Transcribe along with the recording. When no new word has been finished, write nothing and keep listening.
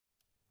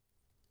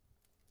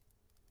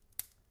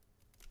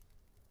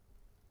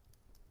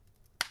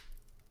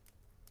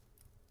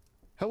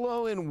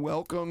Hello and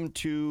welcome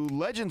to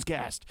Legends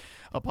Cast,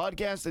 a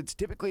podcast that's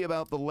typically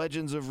about the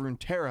legends of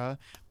Runeterra,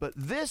 but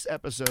this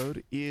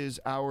episode is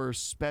our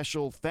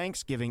special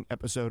Thanksgiving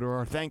episode, or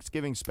our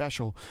Thanksgiving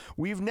special.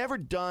 We've never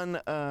done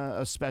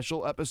a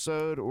special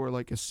episode or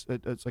like it's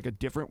like a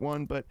different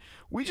one, but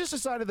we just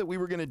decided that we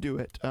were going to do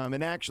it.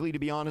 And actually, to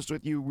be honest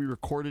with you, we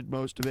recorded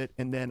most of it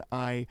and then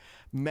I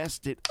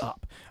messed it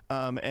up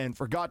and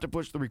forgot to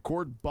push the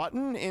record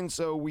button, and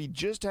so we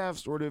just have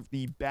sort of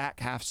the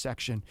back half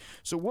section.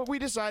 So what we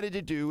decided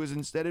to do is,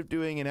 instead of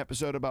doing an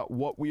episode about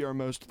what we are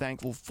most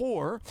thankful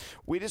for,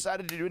 we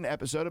decided to do an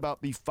episode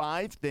about the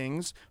 5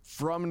 things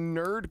from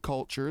nerd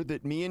culture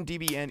that me and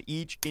DBN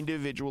each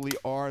individually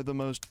are the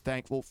most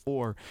thankful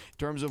for, in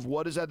terms of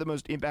what has had the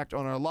most impact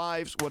on our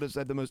lives, what has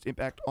had the most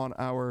impact on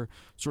our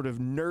sort of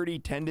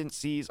nerdy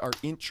tendencies, our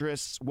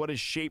interests, what has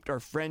shaped our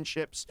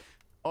friendships.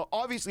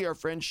 Obviously, our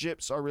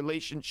friendships, our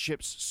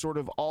relationships sort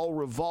of all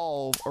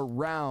revolve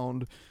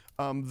around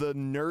the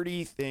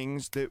nerdy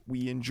things that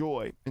we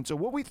enjoy. And so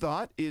what we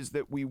thought is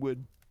that we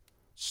would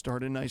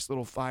start a nice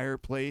little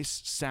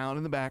fireplace sound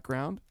in the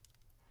background,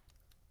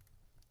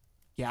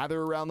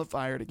 gather around the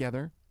fire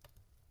together,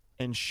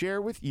 and share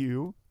with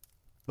you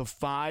the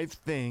 5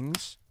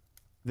 things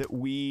that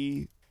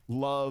we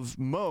love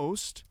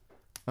most,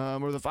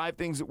 or the 5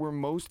 things that we're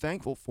most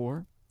thankful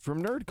for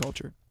from nerd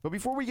culture. But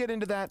before we get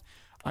into that,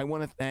 I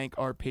want to thank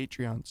our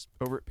Patreons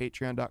over at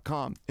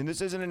patreon.com. And this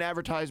isn't an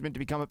advertisement to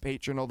become a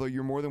patron, although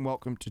you're more than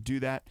welcome to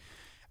do that.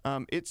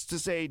 It's to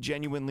say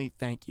genuinely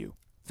thank you.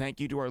 Thank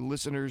you to our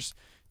listeners.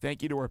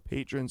 Thank you to our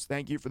patrons.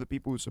 Thank you for the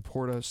people who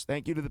support us.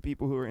 Thank you to the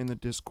people who are in the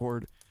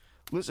Discord.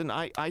 Listen,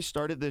 I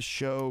started this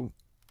show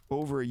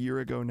over a year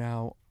ago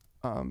now,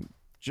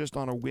 just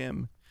on a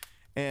whim.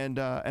 And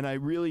I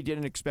really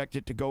didn't expect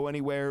it to go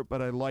anywhere,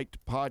 but I liked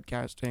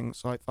podcasting.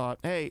 So I thought,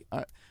 hey,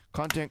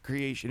 content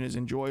creation is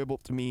enjoyable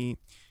to me.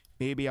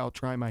 Maybe I'll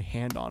try my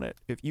hand on it.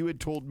 If you had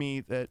told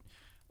me that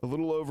a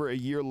little over a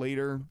year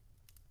later,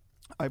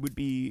 I would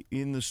be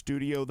in the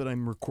studio that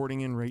I'm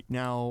recording in right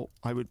now,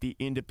 I would be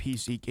into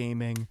PC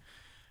gaming,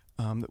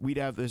 that we'd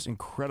have this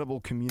incredible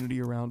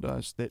community around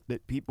us,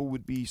 that people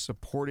would be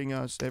supporting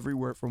us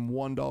everywhere from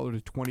 $1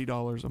 to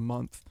 $20 a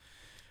month,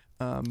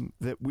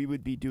 that we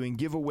would be doing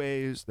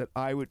giveaways, that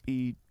I would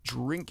be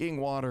drinking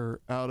water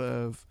out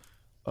of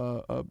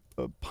a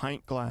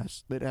pint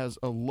glass that has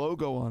a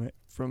logo on it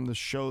from the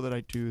show that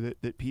I do,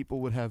 that people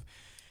would have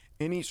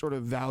any sort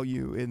of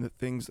value in the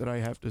things that I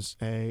have to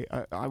say.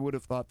 I would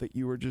have thought that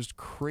you were just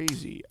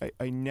crazy.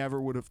 I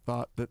never would have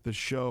thought that the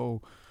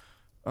show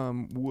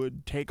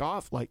would take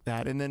off like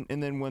that. And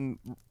then when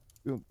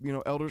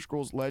Elder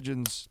Scrolls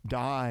Legends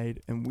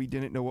died and we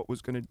didn't know what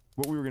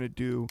we were gonna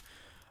do,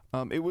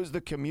 it was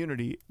the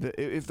community.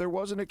 If there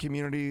wasn't a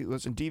community,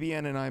 listen,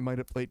 DVN and I might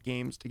have played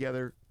games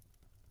together,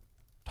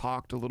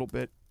 talked a little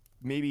bit,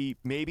 maybe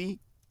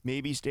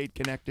stayed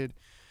connected,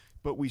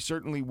 but we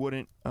certainly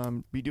wouldn't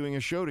be doing a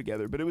show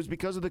together. But it was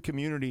because of the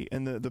community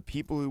and the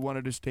people who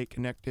wanted to stay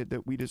connected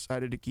that we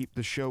decided to keep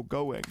the show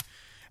going.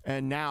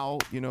 And now,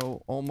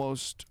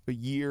 almost a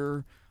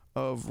year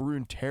of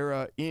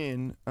Runeterra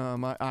in,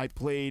 I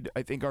played,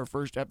 I think our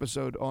first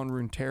episode on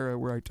Runeterra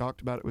where I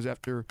talked about it was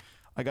after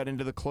I got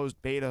into the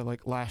closed beta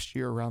like last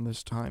year around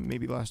this time,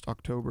 maybe last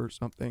October or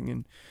something.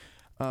 And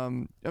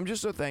I'm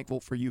just so thankful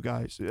for you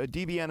guys.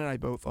 DBN and I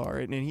both are,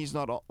 and he's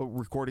not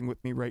recording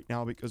with me right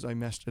now because I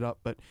messed it up,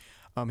 but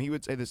he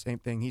would say the same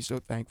thing. He's so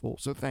thankful.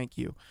 So thank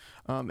you.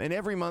 And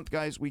every month,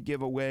 guys, we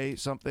give away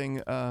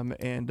something,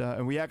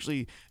 and we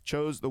actually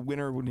chose the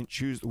winner. We didn't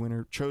choose the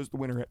winner. Chose the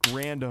winner at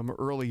random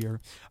earlier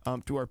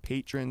to our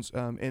patrons.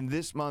 And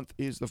this month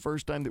is the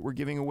first time that we're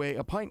giving away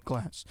a pint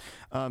glass.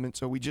 And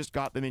so we just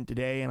got them in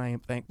today, and I am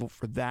thankful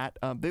for that.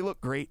 They look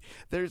great.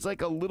 There's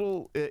like a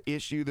little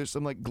issue. There's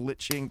some like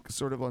glitching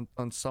sort of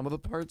on some of the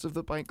parts of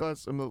the pint glass.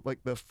 Some of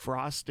like the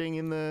frosting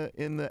in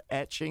the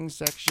etching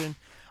section.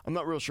 I'm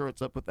not real sure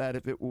what's up with that,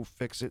 if it will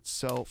fix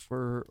itself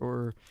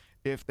or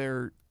if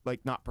they're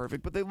like not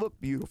perfect, but they look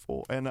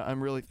beautiful and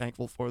I'm really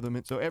thankful for them.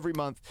 And so every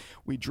month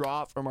we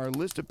draw from our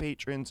list of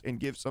patrons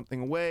and give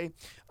something away.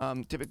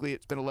 Typically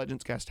it's been a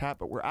Legends Cast hat,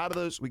 but we're out of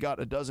those. We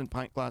got a dozen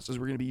pint glasses.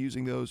 We're going to be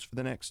using those for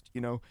the next,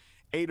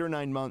 8 or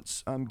 9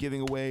 months,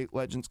 giving away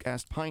Legends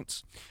Cast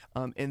pints.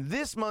 And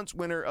this month's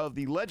winner of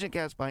the Legend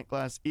Cast pint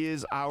glass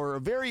is our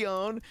very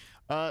own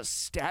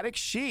Static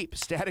Sheep.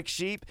 Static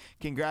Sheep,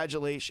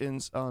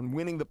 congratulations on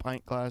winning the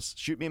pint glass.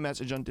 Shoot me a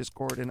message on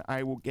Discord and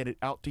I will get it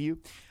out to you.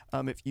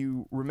 If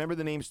you remember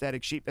the name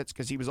Static Sheep, that's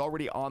because he was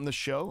already on the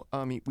show.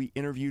 We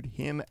interviewed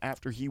him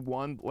after he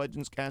won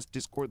Legends Cast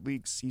Discord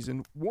League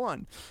Season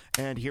 1.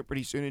 And here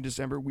pretty soon in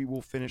December, we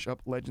will finish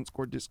up Legends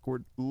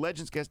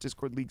Cast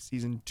Discord League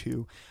Season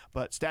 2.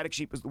 But Static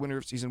Sheep was the winner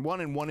of Season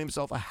 1 and won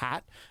himself a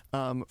hat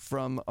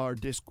from our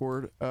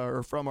Discord,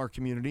 or from our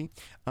community.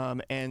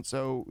 And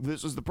so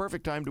this was the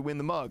perfect time to win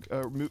the mug,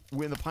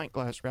 win the pint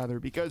glass, rather,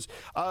 because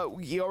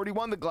he already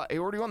won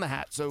the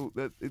hat. So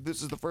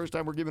this is the first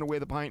time we're giving away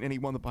the pint, and he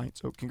won the pint. pint.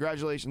 So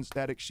congratulations,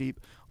 Static Sheep,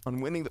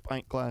 on winning the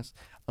pint class.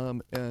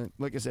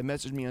 Like I said,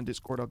 message me on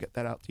Discord. I'll get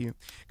that out to you.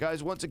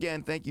 Guys, once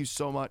again, thank you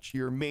so much.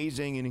 You're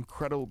amazing, an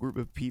incredible group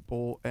of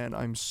people, and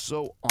I'm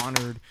so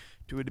honored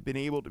to have been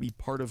able to be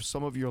part of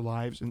some of your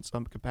lives in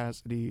some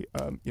capacity.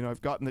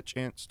 I've gotten the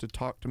chance to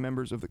talk to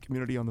members of the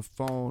community on the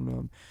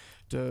phone,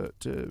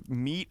 to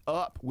meet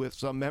up with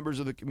some members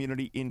of the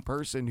community in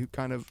person who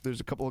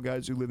there's a couple of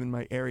guys who live in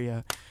my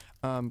area,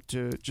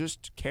 to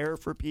just care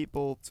for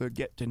people, to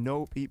get to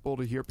know people,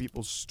 to hear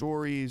people's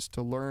stories,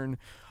 to learn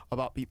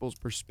about people's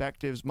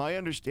perspectives. My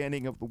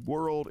understanding of the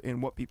world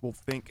and what people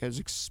think has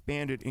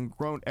expanded and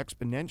grown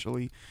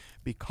exponentially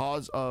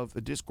because of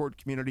the Discord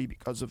community,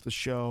 because of the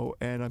show,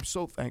 and I'm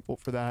so thankful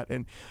for that.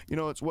 And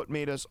it's what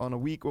made us, on a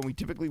week when we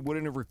typically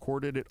wouldn't have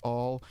recorded at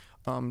all,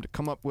 to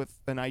come up with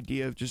an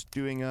idea of just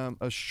doing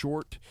a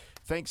short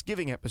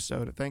Thanksgiving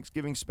episode, a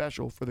Thanksgiving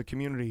special for the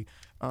community,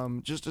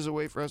 just as a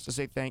way for us to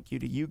say thank you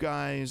to you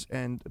guys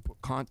and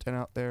put content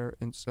out there.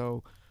 And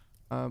so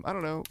I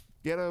don't know,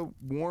 get a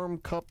warm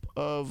cup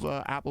of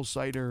apple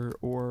cider,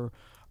 or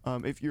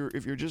if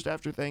you're just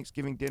after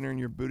Thanksgiving dinner and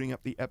you're booting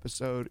up the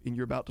episode and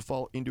you're about to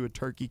fall into a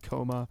turkey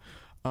coma,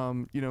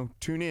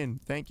 tune in.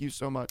 Thank you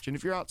so much. And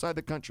if you're outside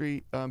the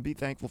country, be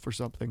thankful for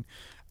something.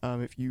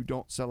 If you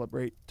don't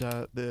celebrate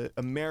the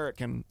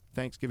American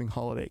Thanksgiving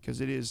holiday,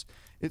 because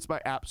it's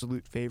my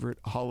absolute favorite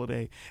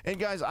holiday. And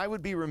guys, I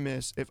would be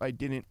remiss if I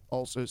didn't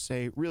also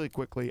say really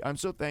quickly, I'm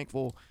so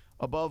thankful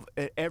above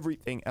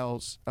everything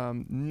else,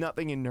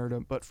 nothing in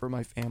nerdom, but for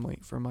my family,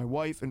 for my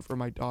wife and for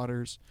my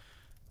daughters.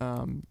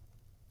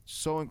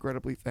 So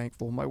incredibly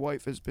thankful. My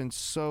wife has been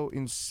so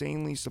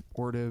insanely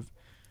supportive.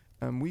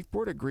 We've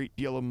poured a great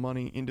deal of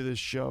money into this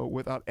show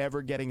without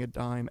ever getting a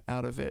dime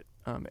out of it.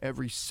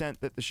 Every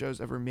cent that the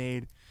show's ever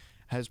made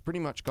has pretty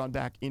much gone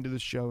back into the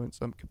show in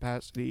some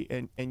capacity,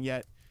 and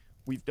yet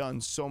we've done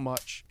so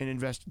much and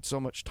invested so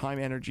much time,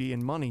 energy,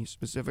 and money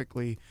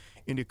specifically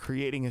into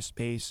creating a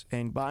space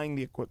and buying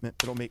the equipment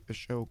that'll make the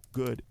show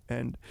good.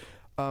 And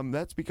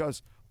that's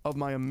because of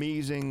my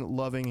amazing,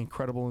 loving,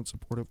 incredible, and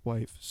supportive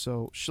wife.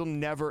 So she'll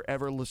never,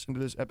 ever listen to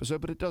this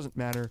episode, but it doesn't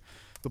matter.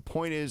 The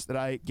point is that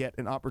I get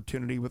an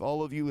opportunity with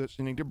all of you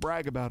listening to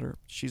brag about her.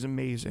 She's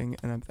amazing,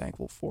 and I'm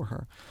thankful for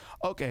her.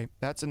 Okay,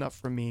 that's enough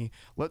from me.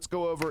 Let's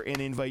go over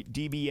and invite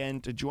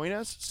DBN to join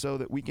us so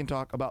that we can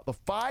talk about the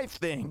 5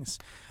 things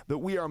that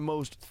we are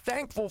most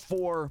thankful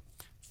for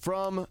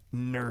from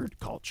nerd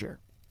culture.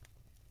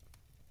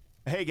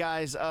 Hey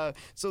guys,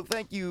 so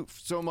thank you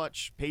so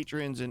much,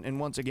 patrons, and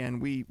once again,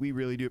 we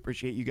really do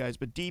appreciate you guys,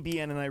 but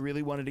DBN and I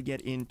really wanted to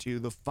get into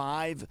the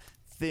 5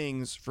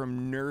 things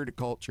from nerd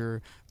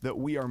culture that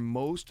we are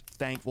most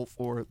thankful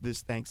for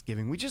this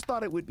Thanksgiving. We just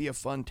thought it would be a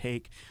fun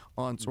take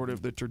on sort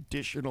of the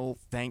traditional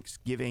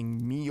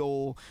Thanksgiving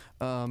meal,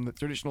 the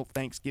traditional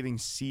Thanksgiving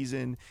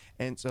season.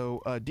 And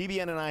so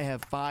DBN and I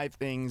have 5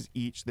 things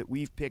each that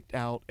we've picked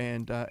out,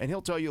 and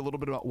he'll tell you a little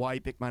bit about why he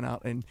picked mine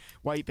out and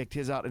why he picked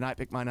his out and I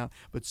picked mine out.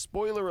 But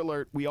spoiler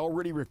alert, we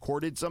already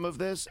recorded some of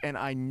this and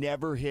I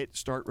never hit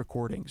start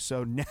recording.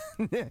 So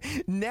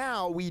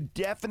now we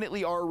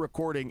definitely are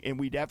recording, and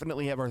we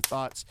definitely have our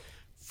thoughts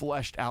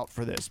fleshed out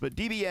for this. But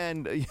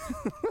DBN,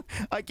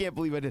 I can't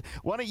believe I did.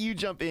 Why don't you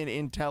jump in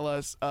and tell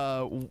us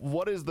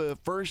what is the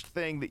first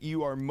thing that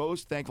you are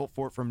most thankful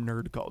for from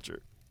nerd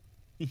culture?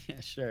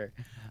 Yeah, sure.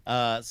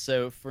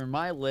 So for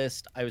my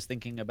list, I was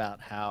thinking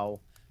about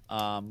how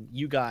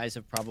you guys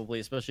have probably,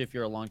 especially if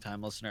you're a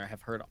longtime listener,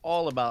 have heard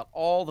all about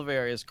all the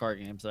various card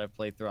games that I've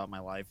played throughout my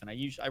life, and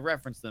I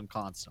reference them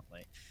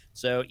constantly.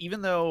 So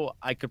even though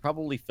I could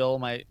probably fill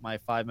my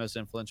 5 most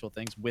influential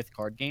things with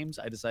card games,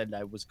 I decided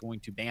I was going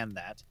to ban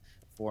that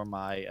for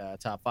my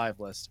top 5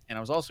 list. And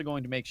I was also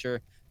going to make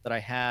sure that I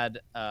had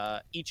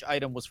each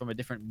item was from a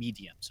different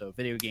medium, so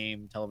video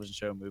game, television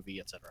show, movie,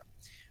 etc.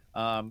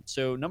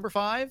 So number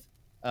 5,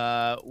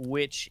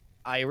 which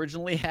I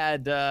originally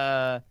had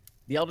The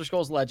Elder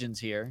Scrolls Legends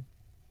here,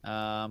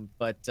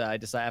 but I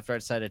decided after I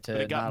decided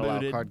to not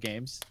allow card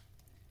games.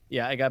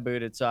 Yeah, I got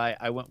booted, so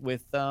I went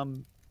with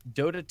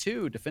Dota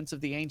 2, Defense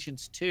of the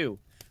Ancients 2.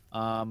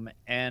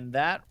 And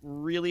that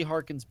really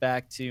harkens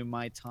back to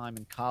my time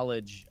in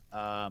college.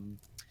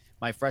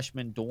 My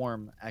freshman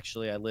dorm,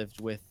 actually, I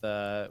lived with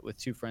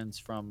 2 friends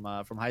from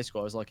high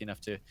school. I was lucky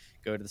enough to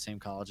go to the same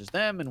college as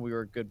them, and we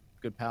were good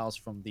pals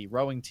from the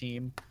rowing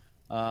team.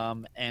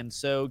 And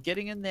so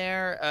getting in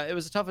there, it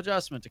was a tough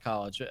adjustment to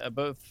college,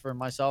 both for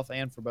myself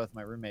and for both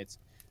my roommates.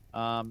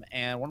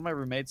 And one of my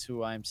roommates,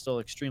 who I'm still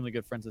extremely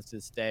good friends with to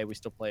this day, we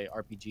still play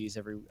RPGs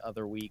every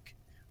other week.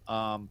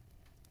 And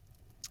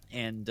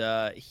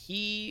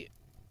he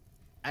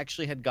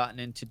actually had gotten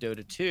into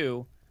Dota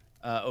 2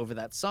 over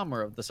that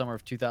summer, the summer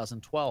of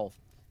 2012.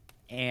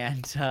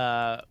 And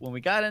when we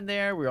got in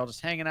there, we were all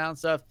just hanging out and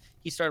stuff.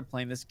 He started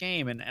playing this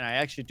game, and I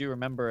actually do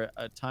remember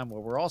a time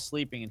where we're all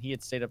sleeping, and he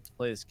had stayed up to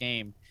play this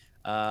game.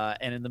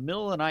 And in the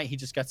middle of the night, he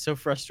just got so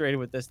frustrated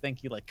with this thing,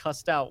 he like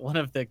cussed out one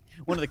of the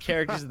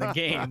characters in the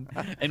game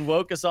and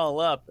woke us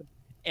all up.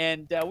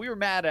 And we were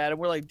mad at him.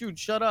 We're like, dude,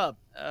 shut up.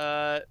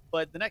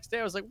 But the next day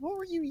I was like, what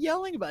were you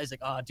yelling about? He's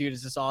like, oh, dude,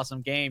 it's this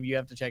awesome game. You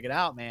have to check it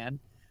out, man.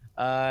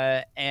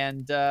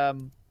 And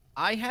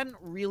I hadn't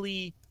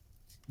really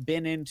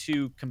been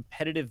into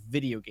competitive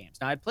video games.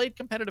 Now, I'd played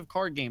competitive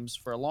card games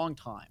for a long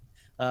time,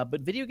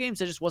 but video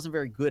games I just wasn't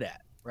very good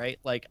at, right?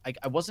 Like,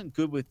 I wasn't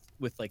good with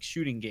like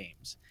shooting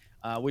games,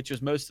 which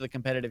was most of the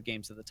competitive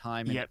games at the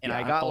time. And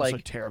I got I'm also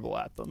like, terrible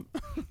at them.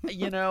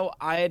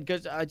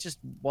 I just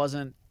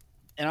wasn't,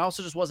 and I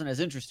also just wasn't as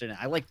interested in it.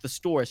 I liked the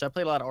story, so I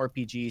played a lot of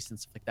RPGs and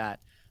stuff like that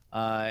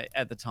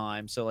at the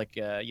time. So like,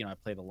 I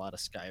played a lot of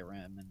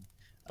Skyrim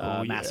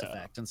and Mass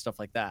Effect and stuff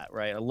like that,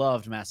 right? I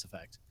loved Mass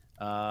Effect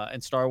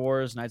and Star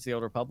Wars, Knights of the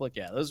Old Republic.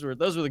 Yeah, those were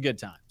the good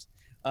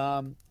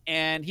times.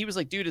 And he was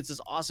like, dude, it's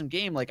this awesome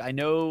game. Like, I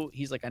know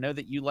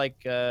that you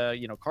like,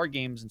 card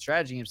games and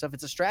strategy and stuff.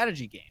 It's a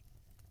strategy game.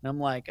 And I'm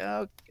like,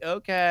 oh,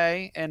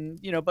 okay. And,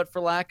 but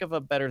for lack of a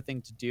better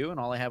thing to do, and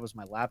all I had was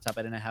my laptop,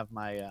 I didn't have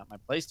my my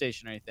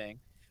PlayStation or anything.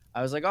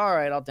 I was like, all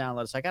right, I'll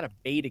download it. So I got a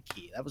beta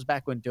key. That was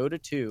back when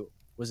Dota 2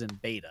 was in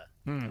beta.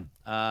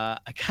 I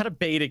got a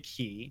beta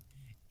key,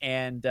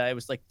 and it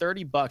was like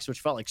 $30,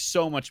 which felt like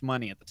so much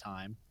money at the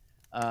time.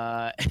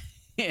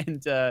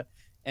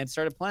 And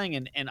started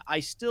playing, and I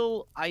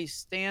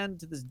stand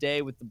to this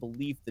day with the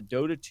belief that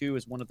Dota 2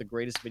 is one of the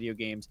greatest video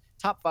games,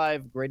 top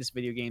 5 greatest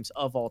video games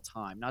of all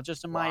time, not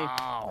just in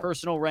my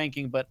personal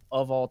ranking, but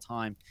of all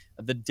time.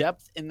 The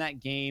depth in that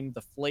game,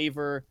 the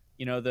flavor,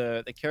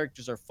 the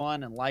characters are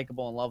fun and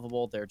likable and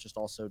lovable. They're just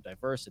also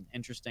diverse and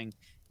interesting,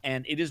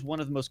 and it is one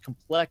of the most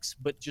complex,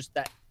 but just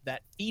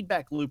that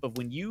feedback loop of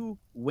when you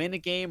win a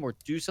game or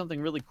do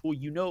something really cool,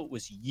 it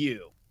was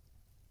you.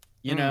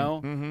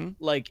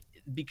 Like,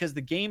 because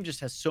the game just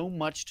has so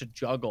much to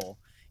juggle,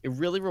 it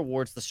really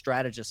rewards the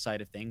strategist side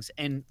of things,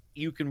 and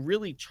you can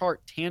really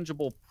chart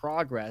tangible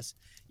progress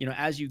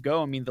as you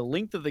go. I mean, the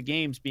length of the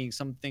games being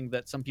something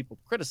that some people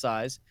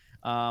criticize,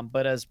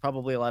 but as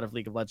probably a lot of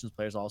League of Legends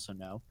players also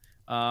know,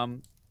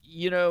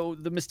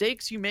 the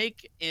mistakes you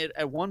make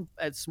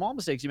at small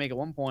mistakes you make at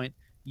one point,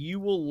 you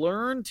will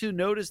learn to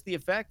notice the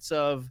effects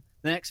of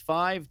the next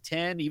 5,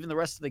 10, even the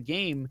rest of the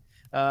game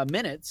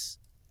minutes,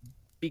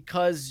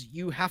 because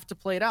you have to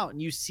play it out and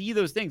you see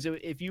those things.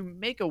 If you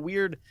make a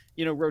weird,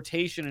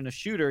 rotation in a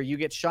shooter, you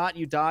get shot,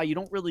 you die, you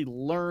don't really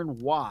learn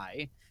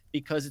why,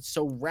 because it's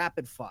so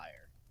rapid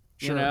fire,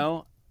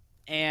 Sure.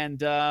 And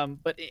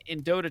but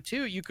in Dota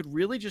 2, you could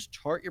really just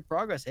chart your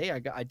progress. Hey,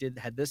 I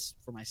had this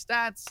for my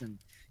stats, and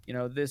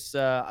this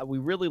we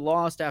really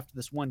lost after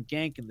this one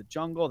gank in the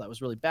jungle. That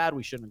was really bad.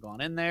 We shouldn't have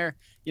gone in there.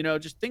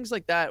 Just things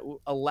like that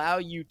allow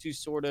you to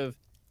sort of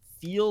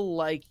feel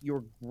like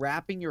you're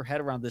wrapping your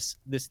head around this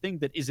thing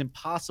that is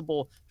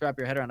impossible to wrap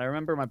your head around. I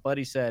remember my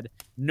buddy said,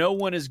 no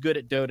one is good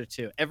at Dota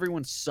 2.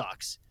 Everyone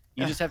sucks.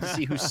 You just have to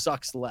see who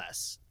sucks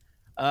less.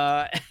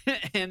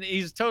 And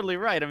he's totally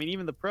right. I mean,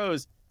 even the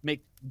pros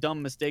make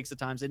dumb mistakes at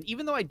times. And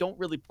even though I don't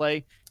really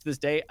play to this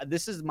day,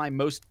 this is my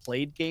most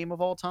played game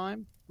of all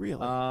time.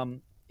 Really?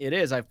 It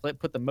is. I've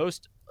put the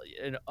most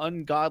an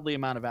ungodly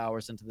amount of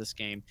hours into this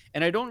game,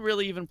 and I don't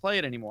really even play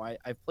it anymore.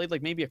 I've played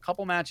like maybe a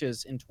couple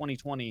matches in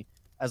 2020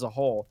 as a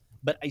whole,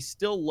 but I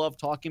still love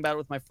talking about it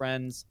with my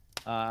friends.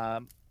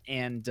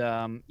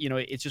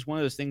 It's just one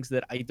of those things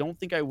that I don't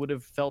think I would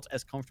have felt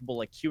as comfortable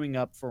like queuing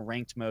up for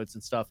ranked modes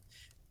and stuff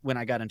when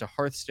I got into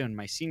Hearthstone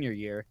my senior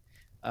year,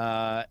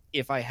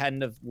 if I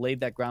hadn't have laid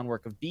that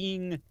groundwork of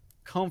being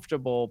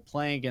comfortable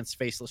playing against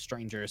faceless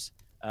strangers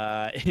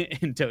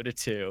in Dota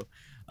 2.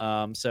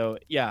 So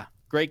yeah,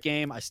 great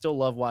game. I still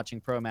love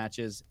watching pro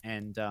matches,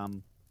 and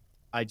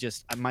I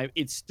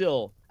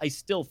still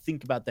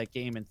think about that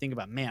game and think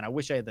about, man, I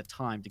wish I had the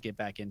time to get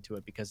back into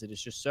it, because it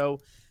is just so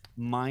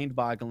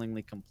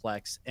mind-bogglingly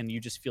complex, and you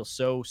just feel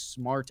so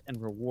smart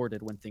and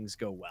rewarded when things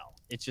go well.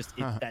 It's just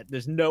that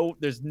there's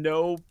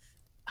no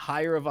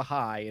higher of a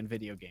high in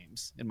video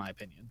games, in my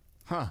opinion.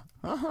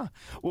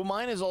 Well,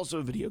 mine is also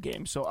a video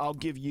game, so I'll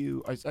give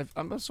you.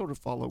 I'm gonna sort of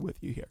follow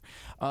with you here.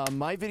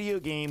 My video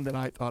game that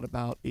I thought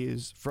about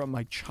is from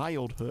my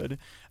childhood,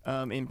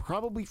 and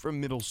probably from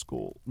middle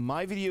school.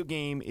 My video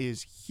game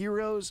is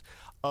Heroes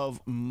of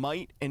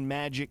Might and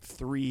Magic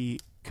 3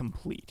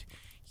 Complete.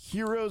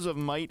 Heroes of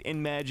Might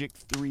and Magic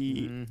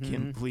 3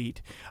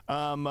 Complete,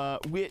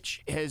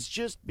 which has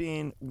just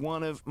been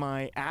one of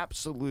my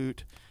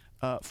absolute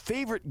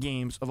favorite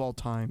games of all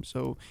time.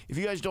 So if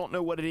you guys don't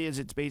know what it is,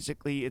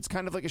 it's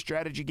kind of like a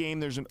strategy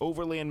game. There's an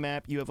overland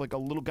map. You have like a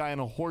little guy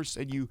on a horse,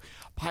 and you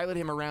pilot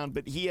him around,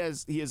 but he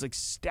has like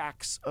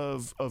stacks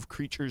of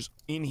creatures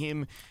in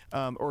him,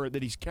 or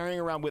that he's carrying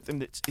around with him.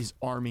 That's his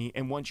army.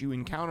 And once you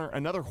encounter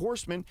another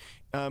horseman,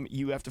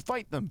 you have to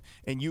fight them,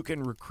 and you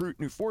can recruit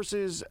new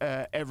forces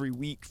every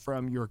week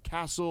from your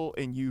castle,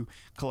 and you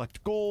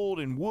collect gold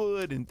and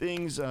wood and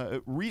things,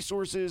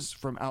 resources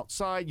from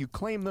outside. You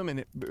claim them, and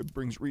it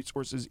brings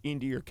resources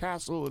into your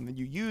castle, and then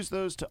you use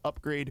those to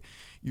upgrade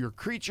your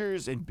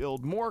creatures and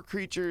build more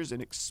creatures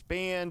and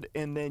expand,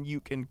 and then you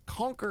can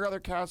conquer other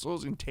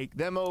castles and take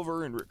them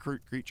over and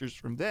recruit creatures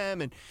from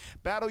them and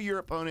battle your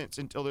opponents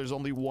until there's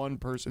only one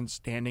person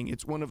standing.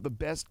 It's one of the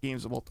best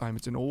games of all time.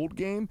 It's an old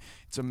game.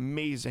 It's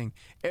amazing.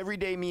 Every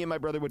day, me and my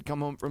brother would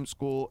come home from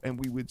school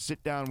and we would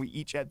sit down. We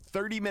each had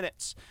 30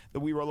 minutes that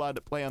we were allowed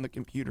to play on the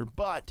computer.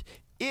 But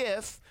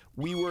if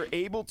we were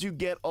able to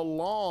get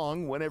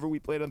along whenever we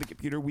played on the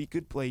computer, we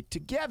could play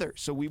together.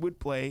 So we would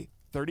play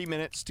 30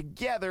 minutes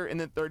together and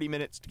then 30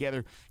 minutes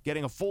together,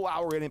 getting a full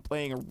hour in and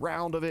playing a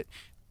round of it.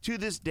 To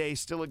this day,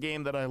 still a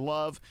game that I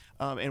love,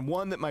 and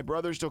one that my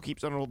brother still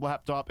keeps on a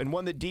laptop, and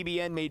one that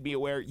DBN made me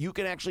aware you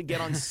can actually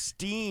get on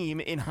Steam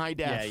in high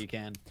def. Yeah, you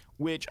can.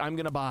 Which I'm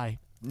going to buy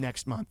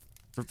next month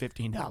for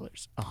 $15,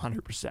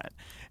 100%.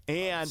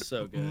 And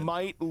So good.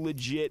 might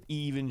legit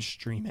even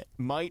stream it.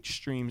 Might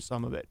stream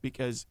some of it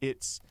because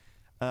it's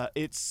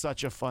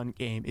such a fun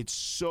game. It's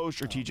so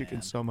strategic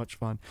and so much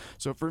fun.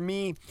 So for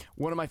me,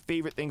 one of my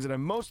favorite things that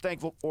I'm most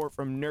thankful for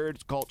from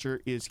nerd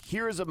culture is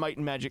Heroes of Might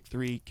and Magic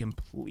 3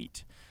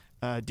 Complete.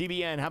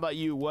 DBN, how about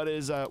you?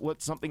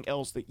 What's something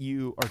else that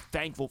you are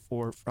thankful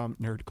for from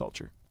nerd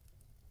culture?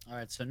 All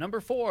right, so number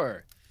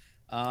 4.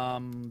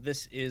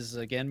 This is,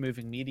 again,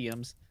 moving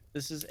mediums.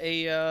 This is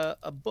a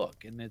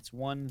book, and it's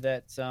one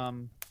that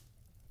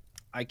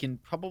I can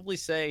probably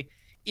say,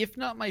 if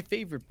not my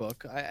favorite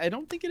book, I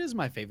don't think it is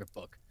my favorite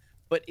book,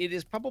 but it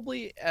is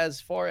probably, as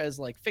far as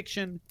like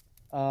fiction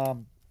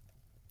and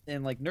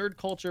like nerd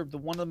culture,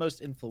 one of the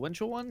most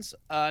influential ones,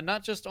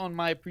 not just on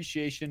my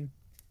appreciation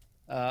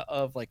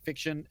of like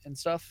fiction and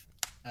stuff,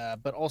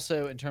 but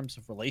also in terms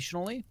of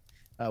relationally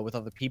with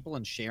other people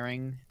and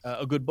sharing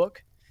a good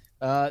book.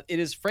 It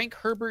is Frank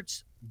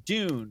Herbert's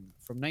Dune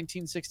from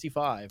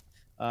 1965.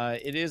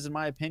 It is, in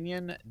my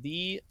opinion,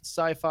 the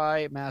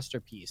sci-fi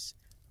masterpiece.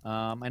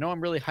 I know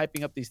I'm really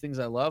hyping up these things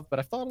I love, but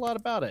I've thought a lot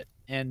about it,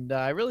 and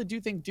I really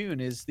do think Dune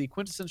is the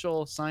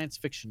quintessential science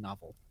fiction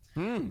novel.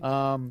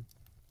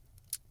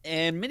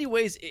 In many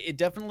ways, it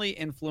definitely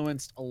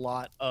influenced a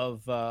lot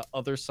of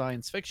other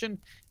science fiction.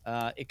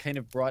 It kind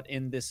of brought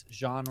in this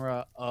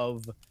genre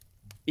of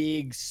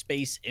big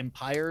space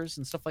empires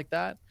and stuff like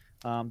that.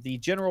 The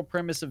general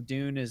premise of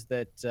Dune is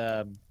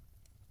that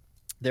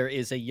there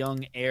is a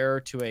young heir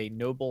to a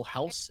noble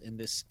house in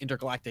this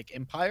intergalactic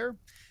empire,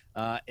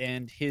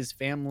 and his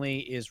family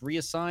is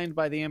reassigned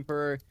by the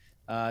emperor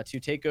to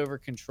take over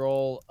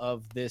control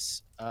of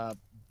this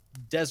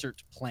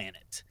desert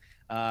planet.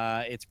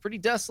 It's pretty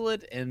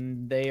desolate,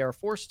 and they are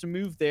forced to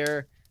move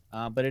there,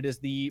 but it is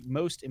the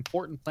most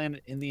important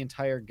planet in the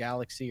entire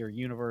galaxy or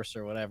universe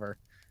or whatever,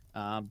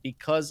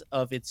 because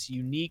of its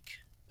unique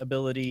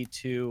ability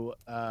to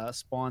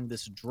spawn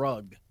this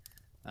drug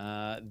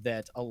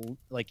that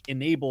like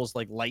enables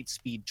like light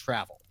speed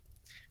travel.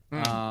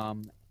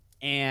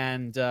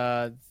 And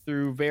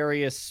through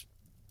various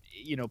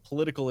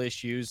political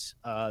issues,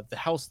 the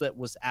house that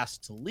was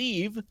asked to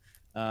leave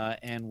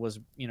and was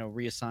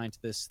reassigned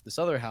to this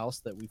other house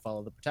that we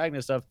follow the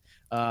protagonist of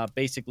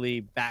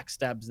basically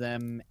backstabs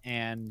them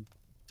and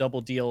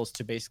double deals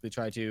to basically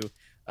try to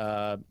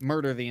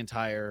murder the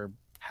entire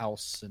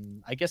house.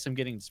 And I guess I'm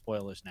getting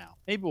spoilers now.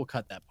 Maybe we'll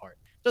cut that part.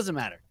 Doesn't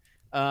matter.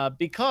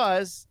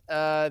 Because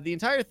the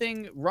entire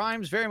thing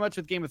rhymes very much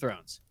with Game of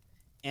Thrones.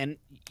 And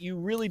you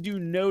really do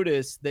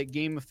notice that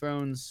Game of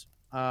Thrones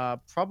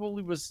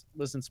probably was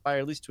inspired,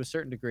 at least to a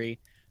certain degree,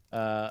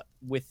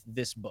 with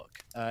this book.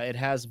 It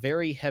has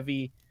very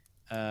heavy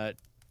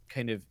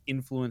kind of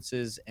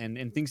influences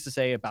and things to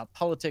say about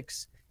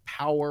politics,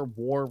 power,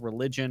 war,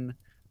 religion.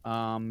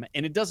 And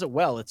it does it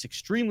well. It's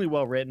extremely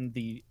well written.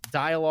 The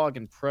dialogue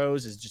and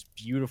prose is just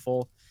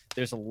beautiful.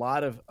 There's a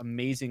lot of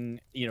amazing,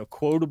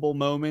 quotable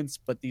moments,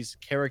 but these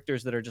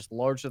characters that are just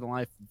larger than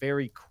life,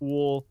 very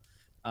cool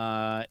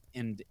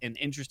and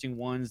interesting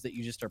ones that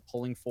you just are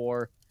pulling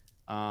for.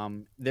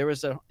 There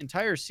was an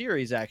entire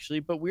series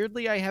actually, but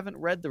weirdly, I haven't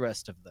read the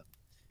rest of them.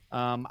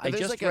 I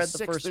just read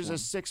the first one. There's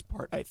a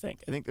 6-part, I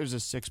think. I think there's a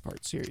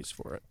 6-part series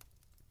for it.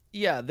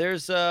 Yeah,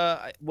 there's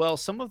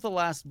some of the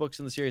last books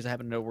in the series I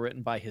happen to know were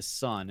written by his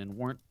son and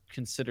weren't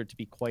considered to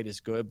be quite as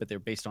good, but they're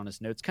based on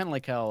his notes. Kind of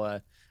like how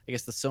I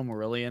guess the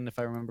Silmarillion, if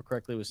I remember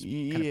correctly, was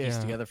kind of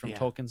pieced together from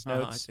Tolkien's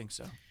notes. I think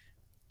so.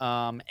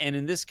 And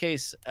in this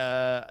case,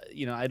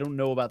 I don't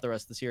know about the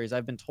rest of the series.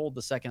 I've been told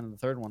the second and the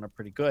third one are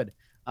pretty good.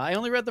 I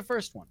only read the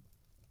first one.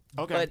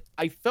 Okay. But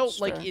I felt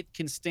like it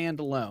can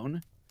stand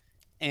alone,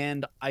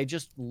 and I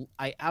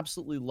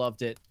absolutely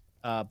loved it.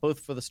 Both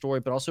for the story,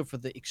 but also for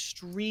the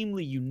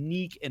extremely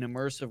unique and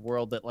immersive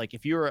world that, like,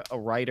 if you're a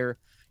writer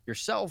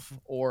yourself,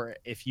 or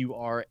if you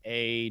are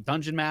a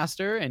dungeon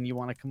master and you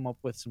want to come up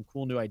with some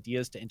cool new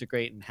ideas to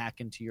integrate and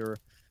hack into your,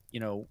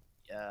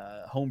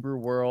 homebrew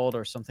world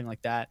or something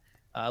like that,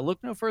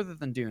 look no further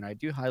than Dune. I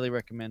do highly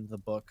recommend the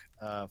book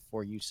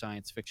for you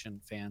science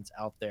fiction fans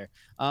out there.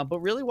 But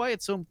really, why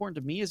it's so important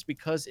to me is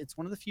because it's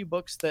one of the few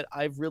books that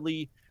I've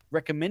really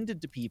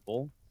recommended to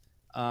people.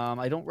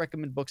 I don't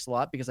recommend books a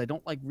lot because I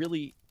don't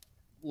really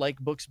like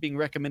books being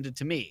recommended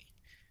to me.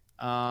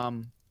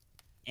 Um,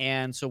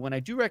 and so when I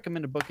do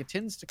recommend a book, it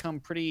tends to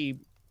come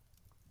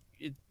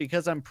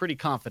because I'm pretty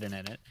confident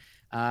in it.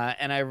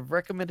 And I've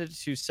recommended it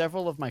to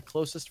several of my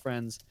closest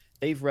friends.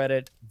 They've read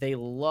it, they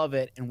love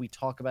it, and we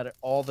talk about it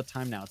all the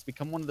time now. It's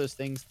become one of those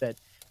things that,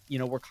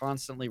 we're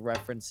constantly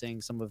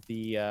referencing some of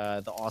the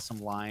awesome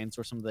lines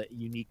or some of the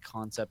unique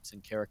concepts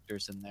and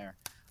characters in there.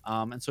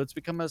 And so it's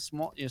become a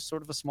small,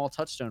 sort of a small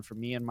touchstone for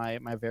me and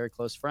my very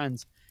close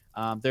friends.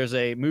 There's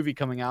a movie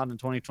coming out in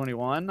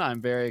 2021.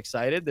 I'm very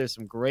excited. There's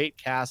some great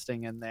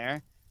casting in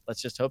there.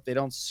 Let's just hope they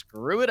don't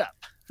screw it up.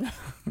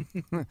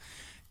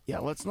 Yeah,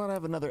 let's not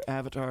have another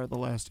Avatar: The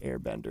Last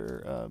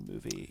Airbender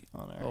movie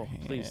on our Oh,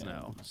 hands. please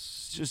no.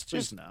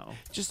 Just no.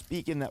 just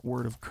speaking that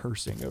word of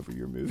cursing over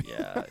your movie.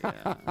 Yeah,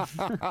 yeah.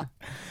 So,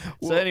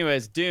 Well,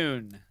 anyways,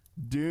 Dune.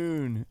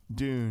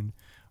 Dune.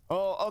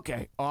 Oh,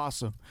 okay.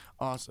 Awesome.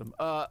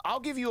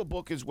 I'll give you a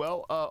book as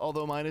well,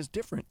 although mine is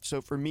different.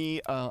 So for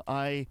me,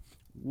 I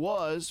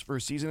was, for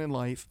a season in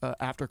life,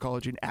 after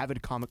college, an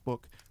avid comic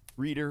book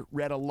reader,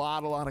 read a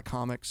lot of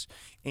comics,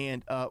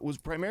 and was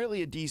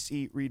primarily a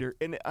DC reader.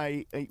 And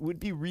it would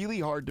be really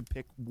hard to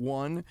pick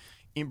one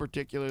in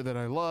particular that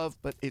I love,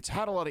 but it's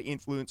had a lot of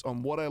influence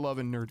on what I love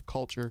in nerd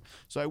culture.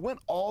 So I went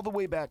all the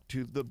way back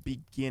to the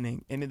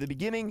beginning. And in the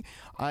beginning,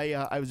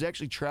 I was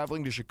actually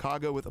traveling to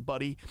Chicago with a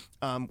buddy.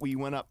 We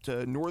went up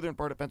to northern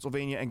part of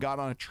Pennsylvania and got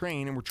on a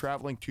train, and we're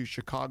traveling to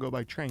Chicago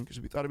by train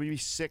because we thought it would be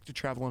sick to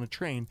travel on a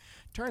train.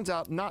 Turns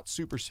out, not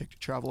super sick to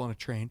travel on a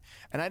train.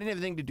 And I didn't have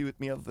anything to do with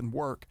me other than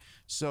work.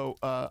 So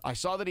I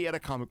saw that he had a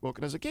comic book,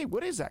 and I was like, hey,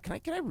 what is that?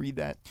 Can I read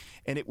that?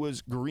 And it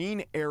was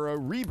Green Arrow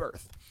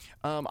Rebirth.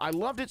 I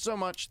loved it so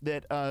much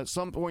that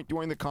some point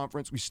during the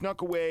conference, we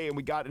snuck away and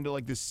we got into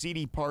the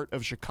seedy part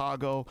of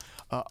Chicago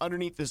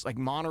underneath this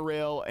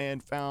monorail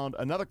and found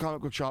another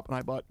comic book shop, and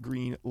I bought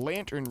Green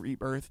Lantern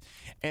Rebirth.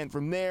 And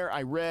from there,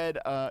 I read,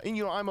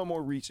 and I'm a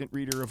more recent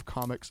reader of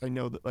comics. I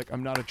know that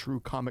I'm not a true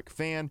comic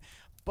fan,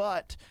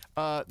 but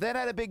that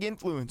had a big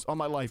influence on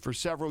my life for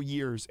several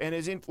years and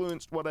has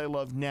influenced what I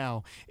love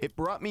now. It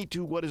brought me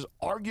to what is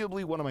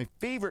arguably one of my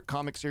favorite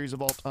comic series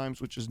of all times,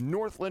 which is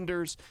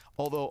Northlanders,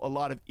 although a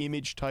lot of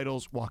Image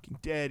titles, Walking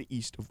Dead,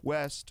 East of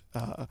West,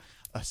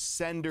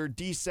 Ascender,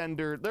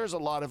 Descender, there's a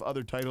lot of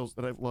other titles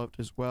that I've loved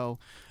as well.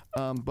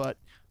 But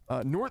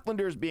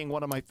Northlanders being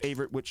one of my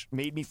favorite, which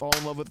made me fall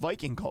in love with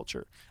Viking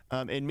culture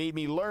and made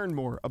me learn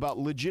more about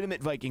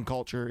legitimate Viking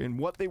culture and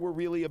what they were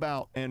really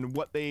about and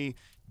what they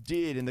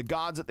did and the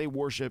gods that they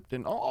worshipped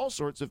and all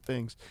sorts of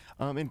things.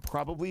 And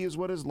probably is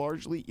what has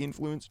largely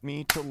influenced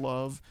me to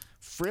love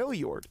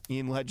Freljord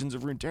in Legends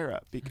of Runeterra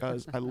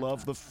because I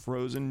love the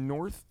Frozen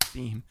North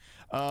theme.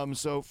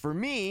 So for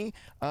me,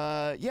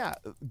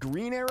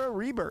 Green Arrow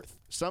Rebirth,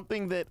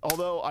 something that,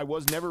 although I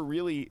was never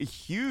really a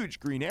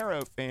huge Green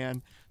Arrow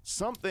fan,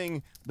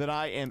 something that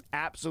I am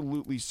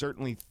absolutely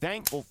certainly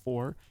thankful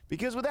for,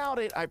 because without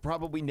it, I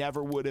probably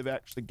never would have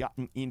actually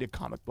gotten into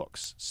comic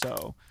books.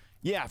 So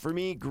yeah, for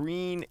me,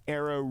 Green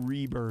Arrow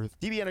Rebirth.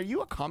 DBN, are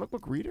you a comic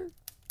book reader?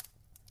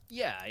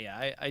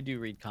 Yeah, I do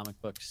read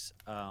comic books.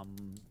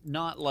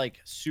 Not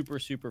super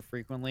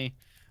frequently.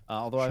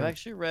 Although Sure. I've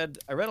actually read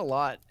a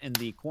lot in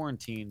the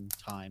quarantine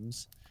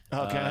times.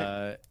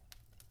 Okay.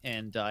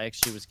 And I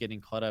actually was getting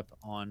caught up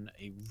on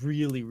a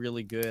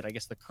really good, I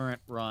guess the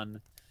current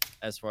run,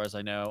 as far as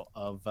I know,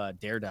 of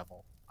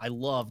Daredevil. I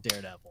love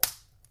Daredevil.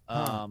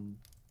 Huh.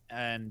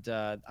 And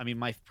I mean,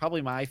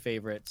 probably my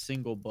favorite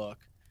single book.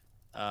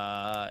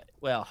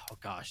 Well, oh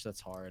gosh,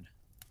 that's hard.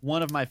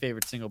 One of my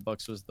favorite single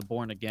books was the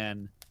Born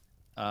Again,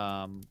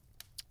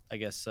 I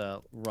guess,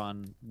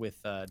 run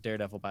with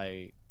Daredevil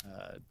by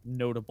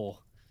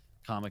notable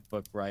comic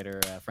book writer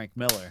Frank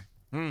Miller,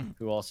 Hmm.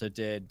 who also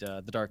did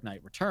The Dark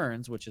Knight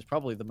Returns, which is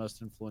probably the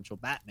most influential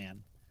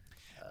Batman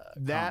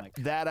comic.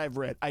 That I've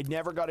read. I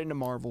never got into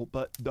Marvel,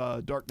 but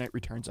the Dark Knight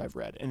Returns I've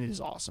read, and it is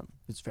awesome.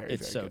 It's very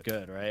It's very so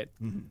good, right?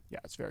 Mhm. Yeah,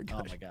 it's very good.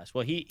 Oh my gosh.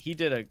 Well, he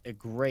did a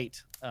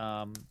great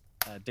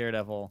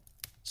Daredevil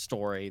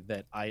story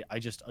that I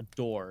just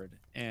adored,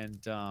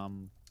 and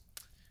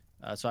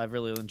so I've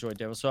really enjoyed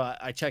Daredevil. So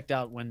I checked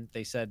out when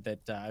they said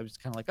that I was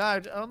kind of like,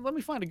 let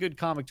me find a good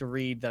comic to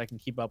read that I can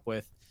keep up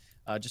with,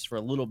 just for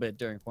a little bit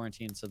during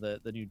quarantine. So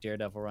the new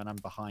Daredevil run, I'm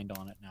behind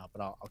on it now,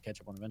 but I'll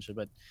catch up on it eventually.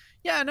 But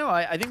yeah, no,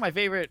 I think my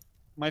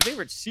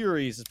favorite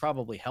series is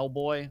probably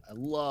Hellboy. I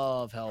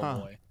love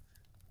Hellboy.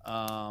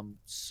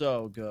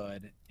 So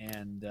good.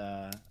 And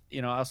I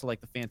also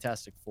like the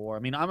Fantastic Four. I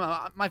mean,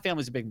 my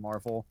family's a big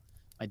Marvel.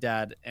 My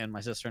dad and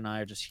my sister and I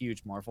are just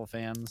huge Marvel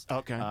fans.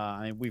 Okay.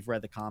 I mean, we've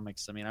read the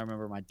comics. I mean, I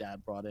remember my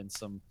dad brought in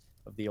some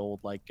of the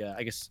old,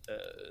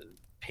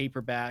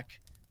 paperback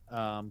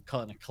kind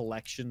of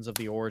collections of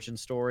the origin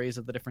stories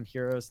of the different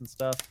heroes and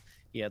stuff.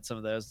 He had some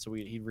of those, so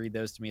he'd read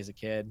those to me as a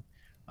kid.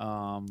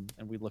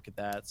 and we look at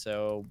that.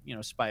 So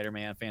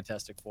Spider-Man,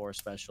 Fantastic Four,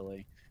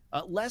 especially.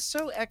 Less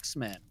so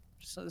X-Men.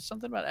 So there's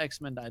something about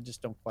X-Men I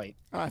just don't quite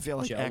I feel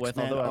like gel with.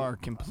 X-Men Although are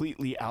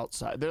completely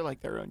outside. They're like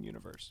their own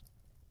universe.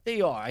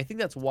 they are, I think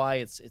that's why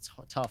it's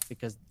tough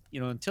because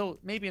until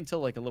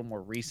like a little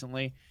more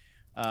recently,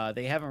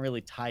 they haven't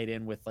really tied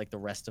in with like the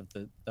rest of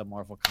the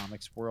Marvel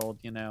Comics world.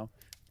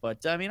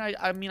 But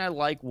I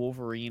like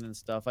Wolverine and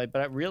stuff. But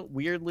I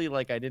weirdly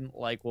like I didn't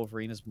like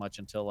Wolverine as much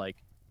until like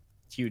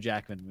Hugh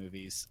Jackman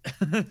movies.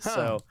 Huh.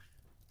 So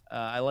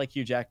I like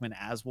Hugh Jackman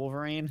as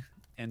Wolverine,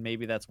 and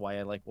maybe that's why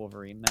I like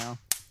Wolverine now.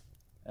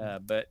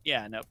 But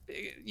yeah, no,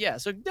 yeah.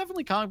 So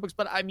definitely comic books.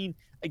 But I mean,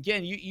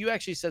 again, you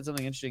actually said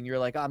something interesting. You're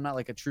like, I'm not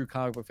like a true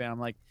comic book fan. I'm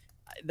like,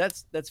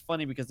 that's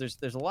funny because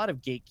there's a lot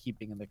of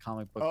gatekeeping in the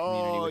comic book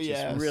community, Oh, which is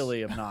yes.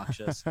 really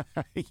obnoxious.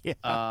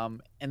 Yeah.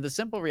 And the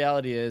simple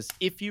reality is,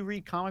 if you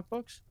read comic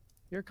books,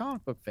 you're a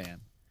comic book fan.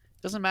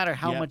 Doesn't matter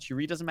how Yep. much you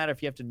read. Doesn't matter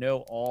if you have to know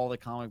all the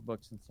comic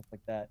books and stuff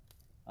like that,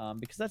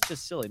 because that's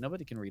just silly.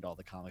 Nobody can read all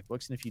the comic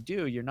books, and if you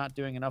do, you're not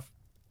doing enough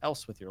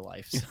else with your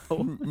life. So,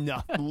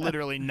 No,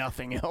 literally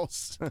nothing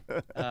else.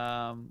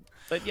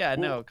 but yeah,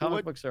 no, Well,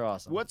 comic books are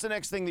awesome. What's the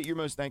next thing that you're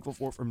most thankful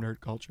for from nerd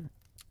culture?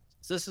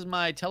 So this is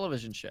my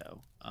television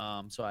show.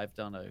 So I've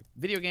done a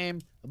video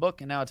game, a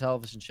book, and now a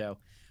television show.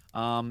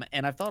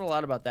 And I've thought a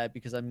lot about that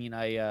because I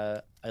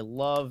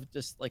love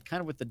just like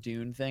kind of with the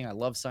Dune thing. I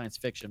love science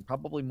fiction,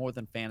 probably more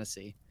than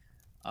fantasy.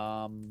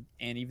 And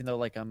even though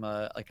like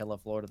I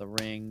love Lord of the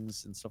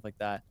Rings and stuff like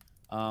that,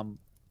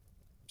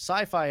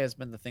 sci-fi has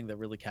been the thing that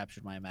really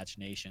captured my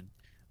imagination.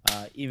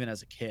 Even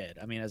as a kid.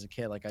 I mean, as a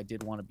kid, like I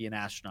did want to be an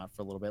astronaut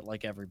for a little bit,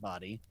 like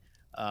everybody.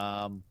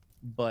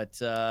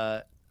 But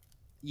I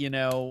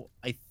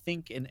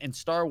think and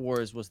Star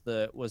Wars was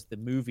the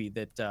movie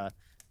that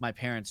my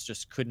parents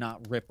just could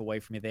not rip away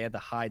from me. They had to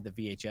hide the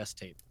VHS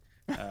tape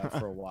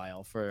for a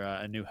while for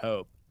A New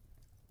Hope,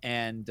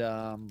 and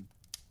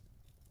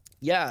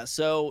yeah.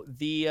 So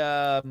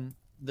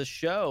the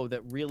show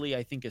that really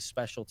I think is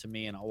special to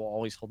me, and I will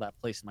always hold that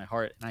place in my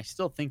heart, and I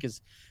still think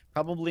is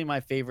probably my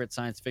favorite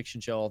science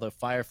fiction show, although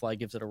Firefly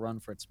gives it a run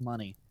for its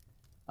money,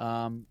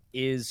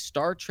 is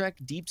Star Trek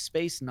Deep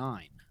Space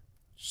Nine.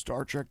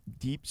 Star Trek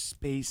Deep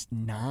Space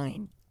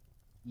Nine.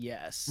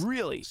 Yes.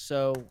 Really?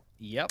 So,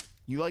 yep.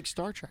 You like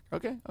Star Trek?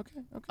 Okay.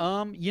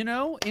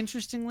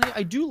 Interestingly,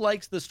 I do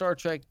like the Star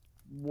Trek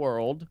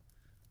world.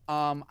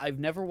 I've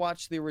never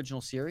watched the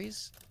original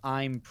series.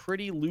 I'm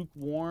pretty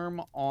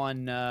lukewarm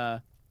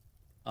on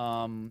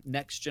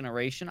Next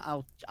Generation.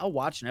 I'll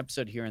watch an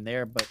episode here and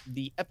there, but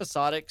the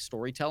episodic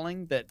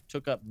storytelling that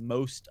took up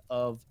most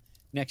of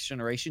Next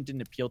Generation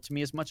didn't appeal to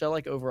me as much. I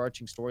like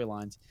overarching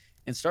storylines.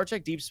 And Star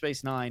Trek Deep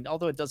Space Nine,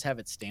 although it does have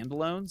its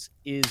standalones,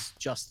 is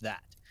just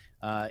that.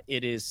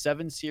 It is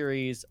 7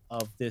 series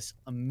of this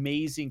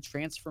amazing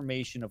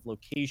transformation of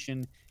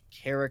location,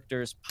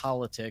 characters,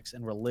 politics,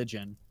 and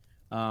religion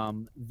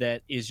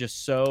that is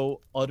just so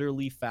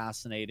utterly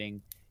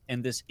fascinating.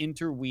 And this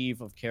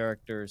interweave of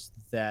characters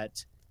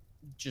that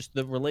just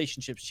the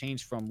relationships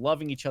change from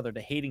loving each other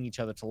to hating each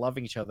other to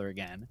loving each other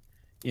again,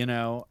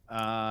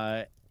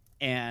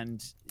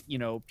 and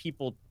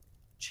people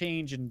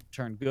change and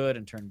turn good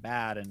and turn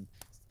bad,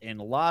 and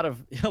a lot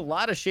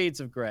of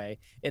shades of gray.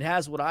 It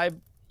has what I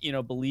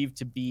believe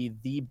to be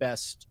the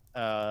best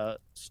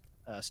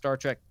Star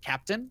Trek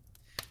captain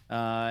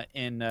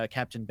in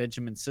Captain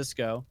Benjamin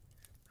Sisko,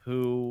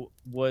 who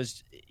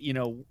was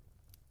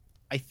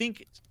I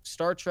think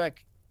Star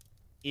Trek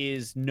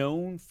is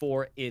known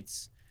for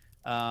its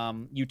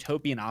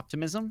utopian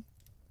optimism,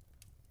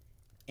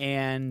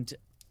 and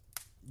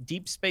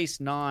Deep Space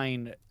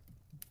Nine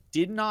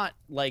did not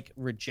like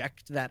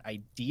reject that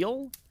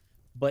ideal,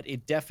 but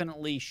it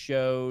definitely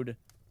showed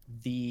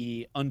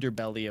the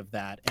underbelly of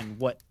that and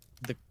what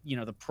the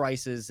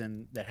prices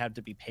and that had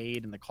to be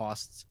paid and the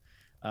costs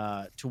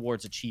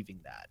towards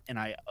achieving that. And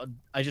I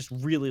just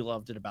really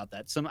loved it about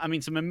that. Some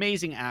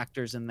amazing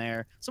actors in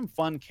there, some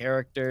fun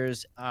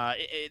characters.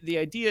 The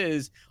idea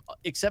is,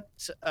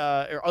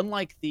 or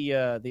unlike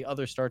the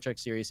other Star Trek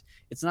series,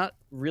 it's not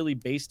really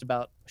based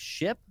about a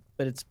ship,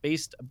 but it's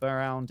based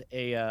around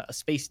a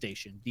space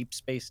station, Deep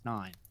Space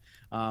Nine,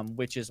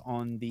 which is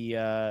on the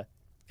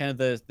kind of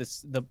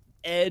the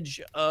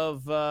edge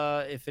of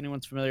if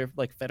anyone's familiar,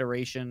 like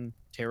Federation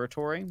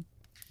territory,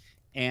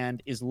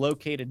 and is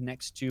located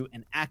next to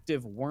an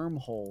active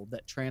wormhole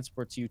that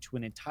transports you to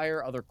an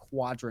entire other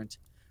quadrant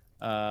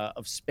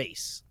of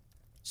space.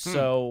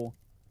 So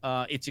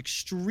it's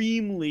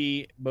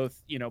extremely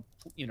both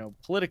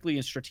politically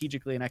and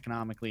strategically and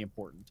economically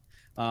important.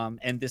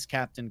 And this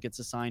captain gets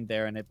assigned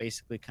there, and it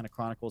basically kind of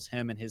chronicles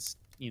him and his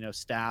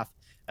staff,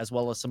 as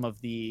well as some of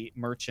the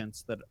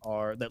merchants that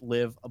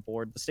live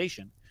aboard the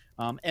station.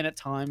 And at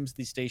times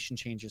the station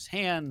changes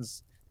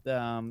hands.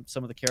 Some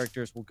of the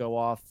characters will go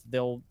off.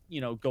 They'll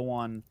go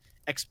on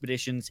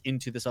expeditions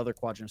into this other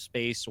quadrant of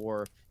space,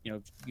 or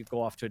you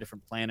go off to a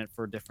different planet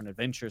for different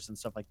adventures and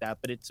stuff like that.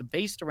 But it's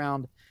based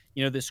around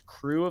this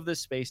crew of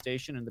this space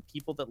station and the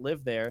people that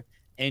live there,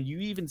 and you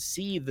even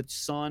see the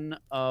son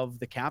of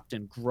the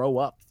captain grow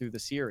up through the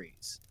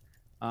series.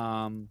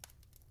 Um,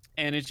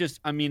 and it's just,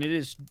 I mean, it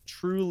is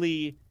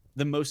truly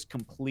the most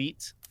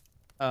complete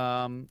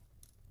um,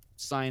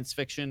 science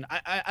fiction.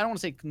 I don't want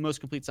to say most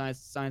complete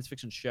science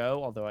fiction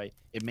show, although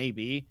it may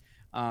be,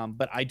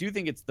 but I do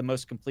think it's the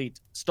most complete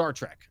Star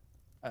Trek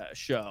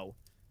show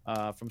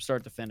from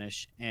start to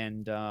finish.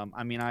 And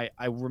I mean, I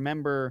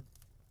remember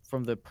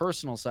from the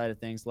personal side of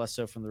things, less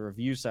so from the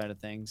review side of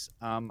things.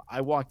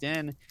 I walked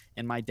in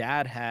and my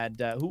dad had,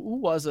 who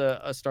was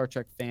a Star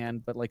Trek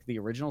fan, but like the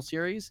original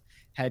series,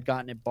 had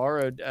gotten it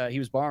borrowed. He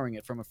was borrowing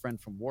it from a friend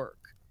from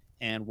work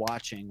and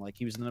watching, like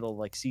he was in the middle of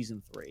like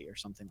season 3 or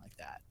something like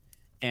that.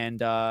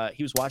 And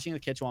he was watching in the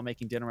kitchen while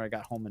making dinner when I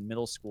got home in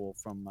middle school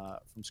from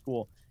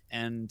school.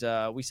 And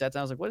we sat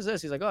down. I was like, "What is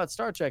this?" He's like, "Oh, it's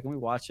Star Trek." And we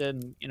watched it.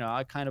 And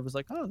I kind of was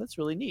like, "Oh, that's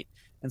really neat."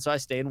 And so I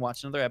stayed and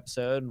watched another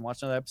episode and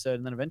watched another episode.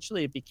 And then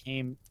eventually it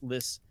became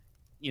this,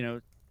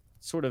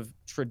 sort of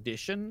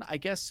tradition, I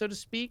guess, so to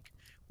speak,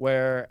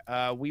 where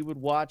we would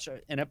watch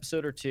an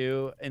episode or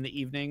two in the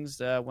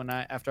evenings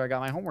after I got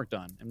my homework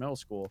done in middle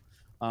school.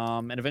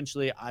 And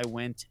eventually I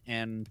went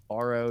and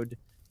borrowed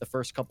the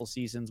first couple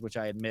seasons, which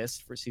I had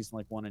missed for season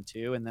like 1 and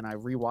 2, and then I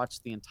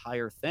rewatched the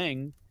entire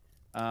thing,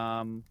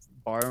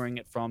 borrowing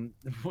it from.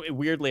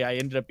 Weirdly, I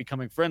ended up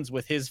becoming friends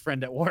with his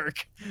friend at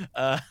work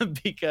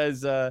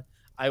because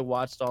I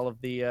watched all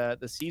of the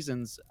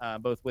seasons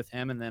both with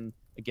him and then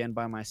again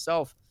by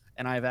myself.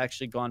 And I've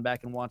actually gone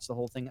back and watched the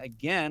whole thing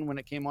again when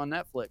it came on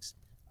Netflix.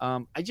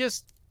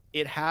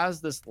 It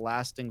has this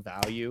lasting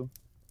value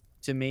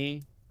to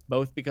me,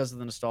 both because of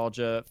the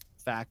nostalgia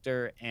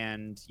factor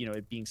and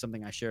it being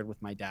something I shared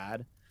with my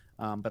dad,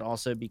 but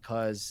also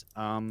because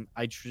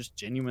I just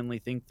genuinely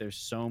think there's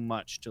so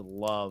much to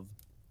love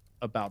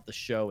about the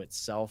show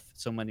itself,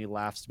 so many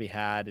laughs to be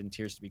had and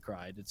tears to be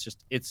cried.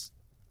 It's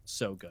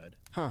so good.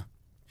 Huh.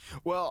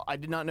 Well, I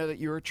did not know that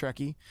you were a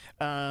Trekkie,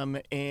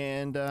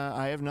 and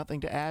I have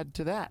nothing to add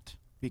to that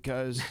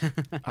because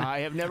I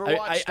have never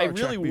watched Star I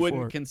really Trek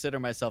wouldn't before. consider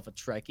myself a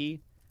Trekkie.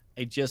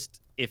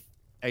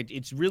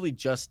 It's really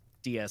just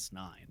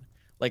DS9.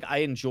 Like I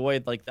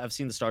enjoyed, like I've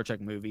seen the Star Trek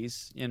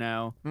movies,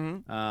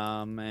 Mhm.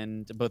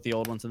 and both the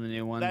old ones and the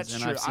new ones. That's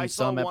and true. I've seen I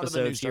saw some one of the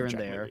new episodes Star here and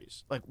Trek there.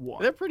 movies, like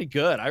one. They're pretty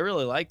good. I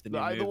really like the new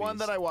The movies. one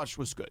that I watched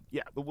was good.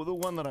 Yeah, the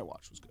one that I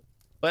watched was good.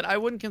 But I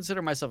wouldn't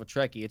consider myself a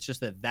Trekkie. It's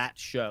just that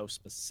show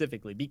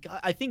specifically, because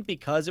I think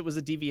because it was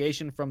a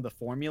deviation from the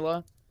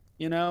formula,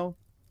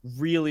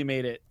 really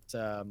made it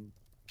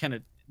kind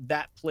of,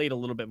 that played a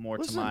little bit more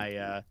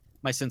to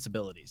my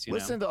sensibilities.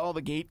 Listen to all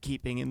the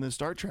gatekeeping in the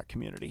Star Trek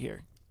community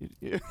here.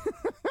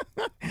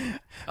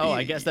 Oh,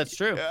 I guess that's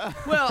true. Yeah.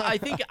 Well, I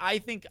think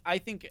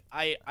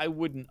I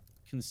wouldn't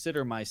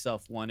consider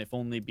myself one, if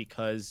only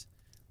because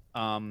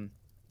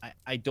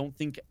I don't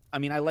think, I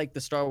mean, I like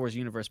the Star Wars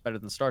universe better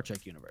than the Star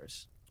Trek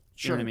universe.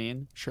 You know what I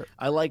mean? Sure.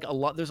 I like a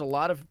lot. There's a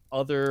lot of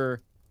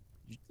other,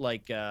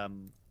 like, I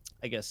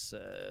guess,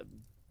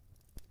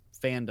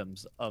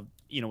 fandoms of,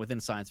 within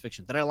science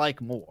fiction that I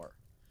like more.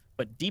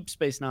 But Deep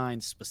Space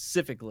Nine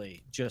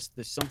specifically, just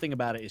there's something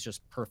about it is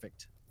just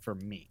perfect for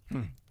me.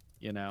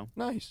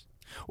 Nice.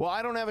 Well,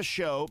 I don't have a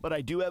show, but I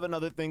do have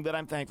another thing that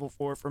I'm thankful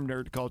for from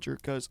nerd culture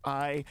because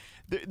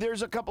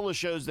there's a couple of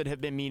shows that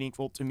have been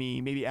meaningful to me.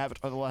 Maybe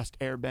Avatar: The Last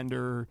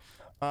Airbender.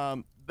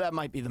 That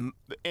might be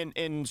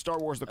in Star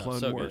Wars: The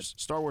Clone so Wars.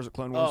 good. Star Wars: The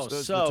Clone Wars. Oh, those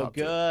are the so top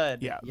two.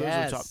 good. Yeah, those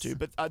yes. are the top two.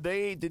 But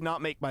they did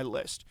not make my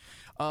list.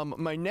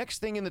 My next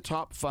thing in the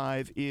top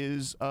 5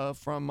 is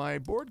from my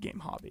board game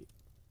hobby.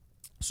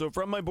 So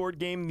from my board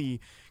game, the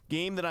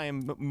game that I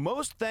am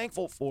most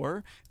thankful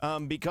for,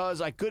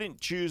 because I couldn't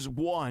choose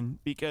one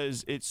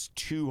because it's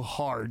too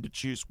hard to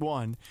choose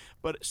one.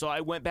 But so I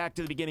went back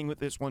to the beginning with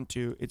this one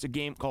too. It's a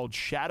game called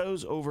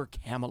Shadows over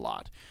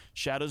Camelot.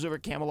 Shadows over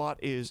Camelot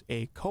is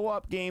a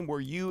co-op game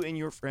where you and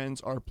your friends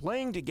are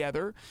playing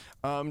together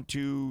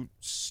to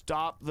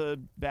stop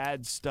the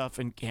bad stuff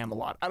in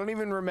Camelot. I don't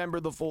even remember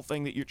the full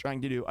thing that you're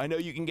trying to do. I know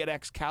you can get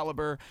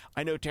Excalibur.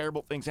 I know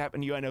terrible things happen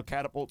to you. I know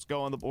catapults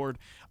go on the board.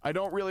 I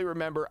don't really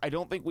remember. I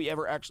don't think we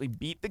ever actually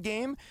beat the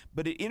game,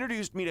 but it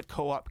introduced me to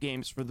co-op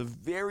games for the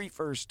very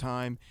first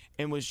time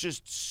and was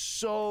just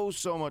so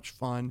much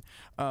fun.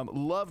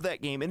 Love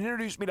that game. And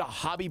introduced me to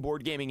hobby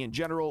board gaming in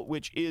general,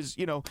 which is,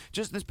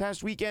 just this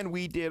past weekend,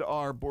 we did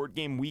our board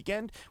game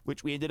weekend,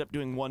 which we ended up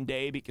doing one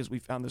day because we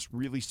found this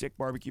really sick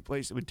barbecue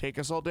place that would take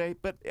us all day.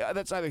 But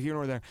that's neither here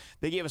nor there.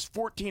 They gave us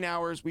 14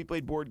 hours. We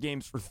played board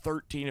games for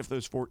 13 of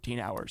those 14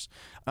 hours.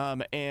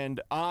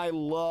 And I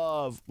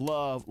love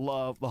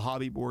the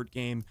hobby board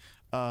game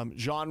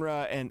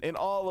genre and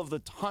all of the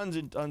tons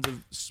and tons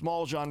of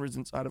small genres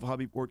inside of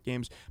hobby board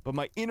games. But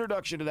my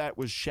introduction to that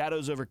was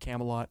Shadows over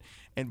Camelot.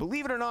 And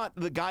believe it or not,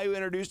 the guy who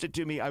introduced it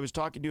to me, I was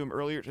talking to him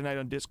earlier tonight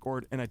on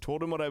Discord, and I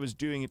told him what I was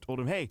doing and told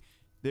him, hey,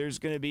 there's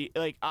going to be,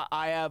 like,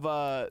 I have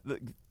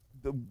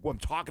I'm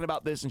talking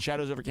about this, and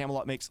Shadows over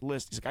Camelot makes the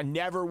list. He's like, I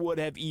never would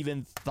have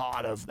even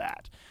thought of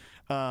that.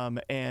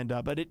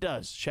 But it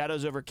does.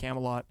 Shadows over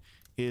Camelot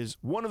is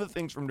one of the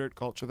things from nerd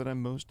culture that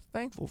I'm most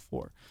thankful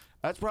for.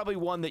 That's probably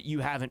one that you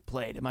haven't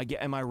played.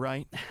 Am I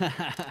right?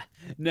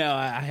 No,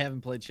 I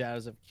haven't played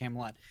Shadows of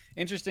Camelot.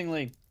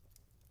 Interestingly,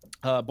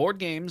 board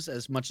games,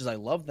 as much as I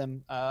love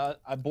them,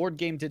 a board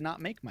game did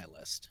not make my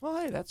list. Well,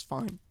 hey, that's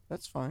fine.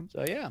 That's fine.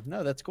 So yeah,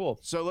 no, that's cool.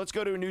 So let's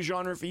go to a new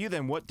genre for you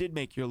then. What did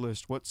make your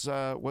list? What's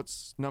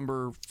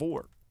number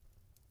 4?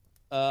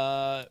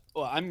 Well,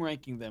 I'm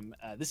ranking them.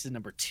 This is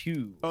number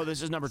 2. Oh,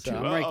 this is number 2. So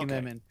I'm ranking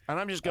them in. And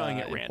I'm just going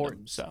at random.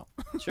 Importance. So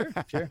Sure.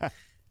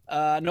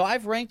 No,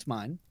 I've ranked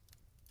mine.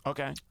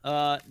 okay.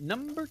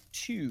 Number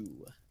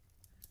 2.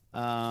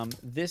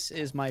 This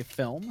is my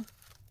film.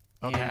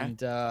 Okay.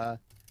 And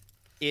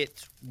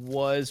it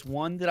was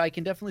one that I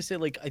can definitely say,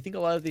 like, I think a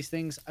lot of these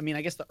things, I mean,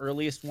 I guess the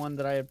earliest one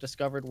that I have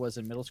discovered was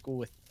in middle school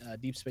with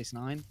Deep Space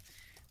Nine.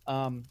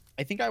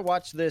 I think I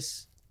watched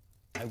this,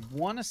 I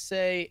want to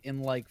say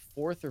in like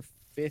 4th or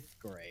 5th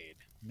grade.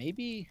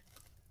 Maybe,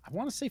 I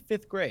want to say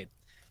 5th grade.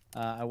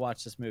 I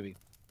watched this movie.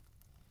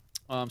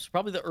 So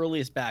probably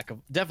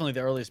definitely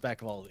the earliest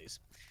back of all of these.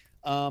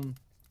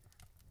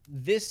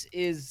 This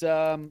is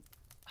Hayao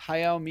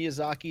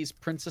Miyazaki's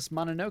Princess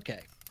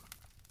Mononoke.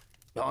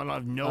 Oh, I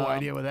have no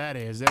idea what that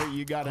is. There,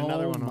 you got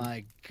another one. Oh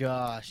my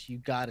gosh, you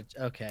got it.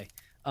 Okay.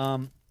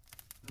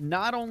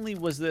 Not only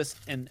was this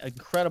an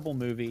incredible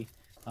movie,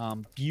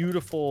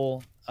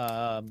 beautiful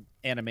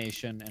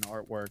animation and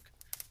artwork,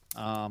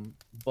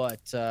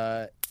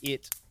 but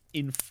it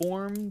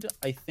informed,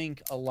 I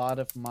think, a lot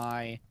of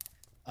my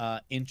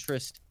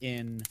interest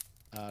in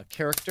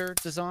character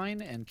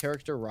design and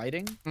character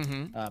writing,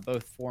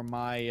 both for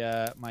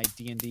my my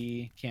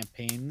D&D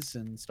campaigns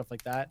and stuff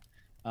like that.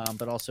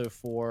 But also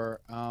for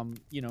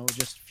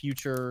just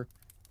future,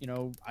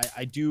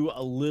 I do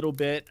a little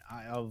bit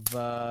of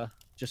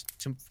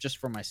just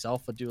for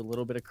myself. I do a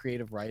little bit of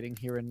creative writing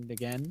here and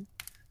again,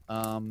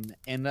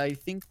 and I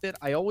think that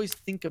I always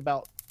think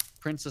about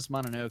Princess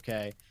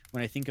Mononoke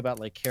when I think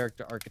about like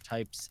character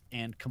archetypes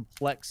and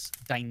complex,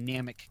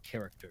 dynamic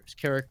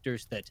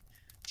characters that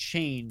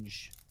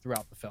change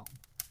throughout the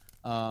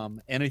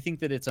film. And I think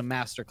that it's a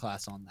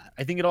masterclass on that.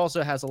 I think it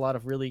also has a lot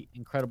of really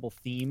incredible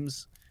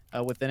themes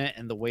within it,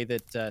 and the way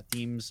that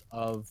themes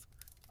of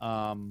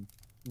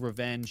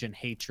revenge and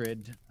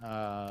hatred,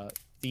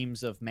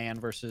 themes of man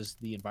versus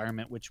the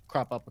environment, which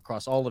crop up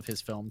across all of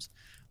his films.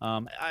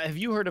 Have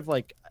you heard of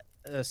like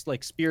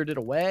Spirited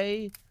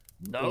Away?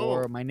 No.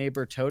 Or My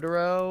Neighbor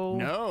Totoro?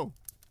 No.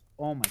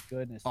 Oh my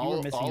goodness, you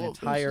were missing an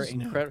entire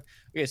incredible.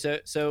 Okay,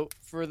 so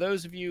for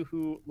those of you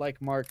who,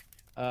 like Mark,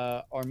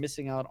 are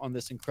missing out on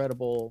this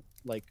incredible,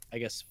 like, I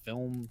guess,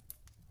 film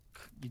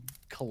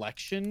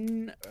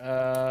collection.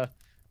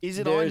 Is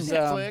it on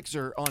Netflix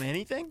or on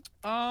anything?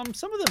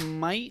 Some of them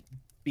might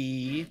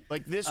be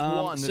like this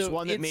so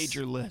one that made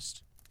your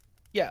list.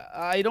 Yeah,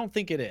 I don't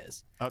think it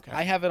is. Okay.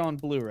 I have it on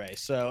Blu-ray,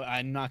 so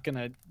I'm not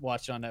gonna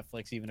watch it on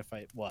Netflix, even if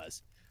I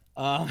was.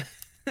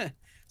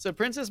 So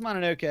Princess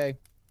Mononoke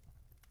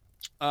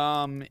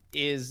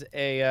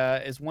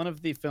is one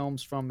of the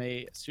films from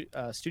a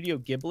Studio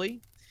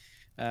Ghibli,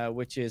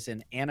 which is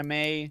an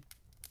anime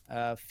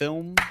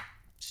film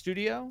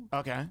studio.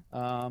 Okay.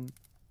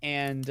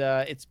 And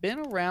it's been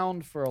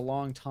around for a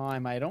long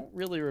time. I don't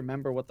really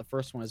remember what the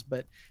first one is,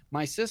 but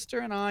my sister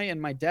and I and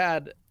my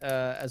dad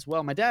as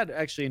well. My dad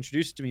actually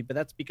introduced it to me, but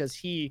that's because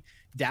he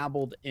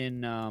dabbled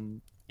in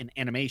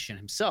animation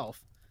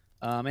himself.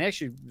 And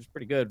actually was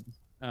pretty good.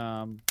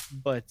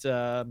 But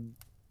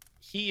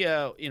he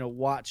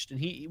watched, and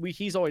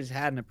he's always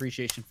had an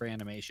appreciation for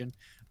animation,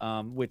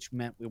 which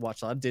meant we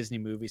watched a lot of Disney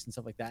movies and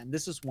stuff like that. And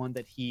this is one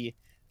that he,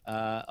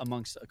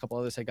 amongst a couple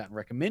others, had gotten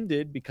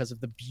recommended because of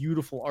the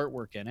beautiful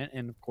artwork in it,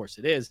 and of course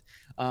it is.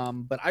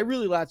 But I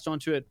really latched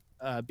onto it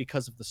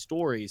because of the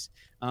stories.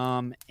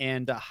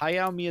 And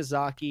Hayao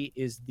Miyazaki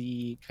is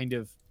the kind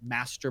of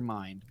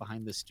mastermind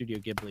behind the Studio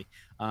Ghibli,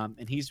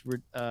 and he's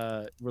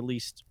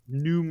released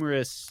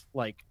numerous,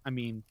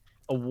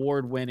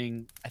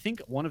 award-winning. I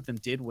think one of them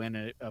did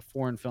win a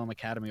Foreign Film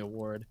Academy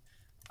Award.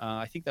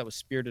 I think that was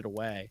Spirited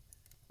Away.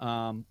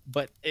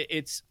 But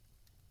it's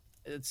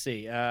let's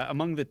see,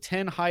 among the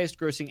 10 highest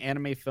grossing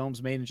anime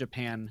films made in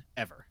Japan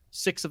ever.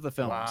 6 of the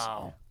films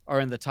are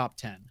in the top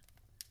 10.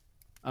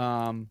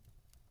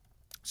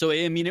 So,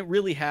 I mean, it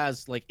really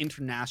has like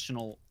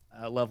international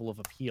level of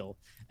appeal.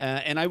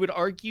 And I would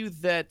argue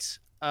that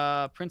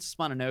Princess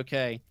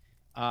Mononoke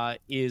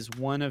is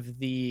one of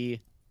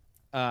the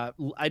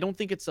I don't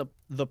think it's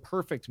the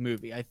perfect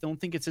movie. I don't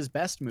think it's his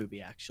best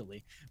movie,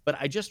 actually. But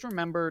I just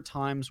remember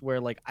times where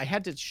like I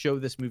had to show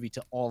this movie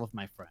to all of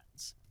my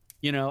friends.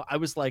 I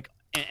was like,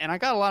 and I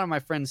got a lot of my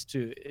friends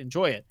to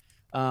enjoy it.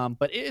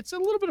 But it's a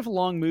little bit of a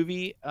long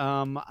movie.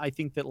 I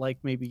think that like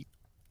maybe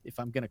if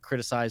I'm going to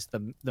criticize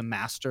the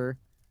master,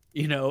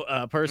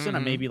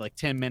 person, maybe like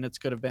 10 minutes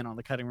could have been on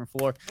the cutting room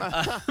floor.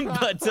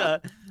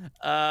 But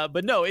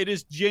no, it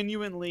is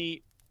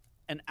genuinely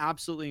an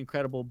absolutely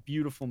incredible,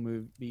 beautiful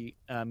movie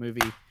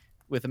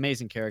with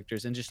amazing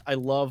characters. And just, I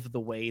love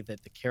the way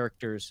that the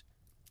characters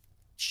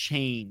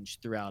change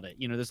throughout it.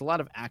 There's a lot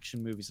of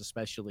action movies,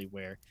 especially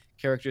where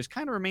characters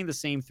kind of remain the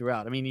same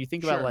throughout. I mean, you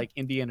think about Sure. like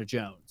Indiana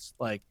Jones,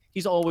 like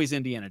he's always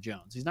Indiana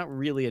Jones. He's not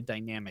really a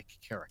dynamic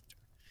character,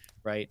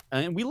 right?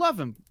 And we love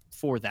him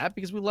for that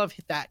because we love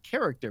that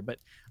character. But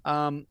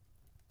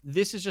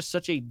this is just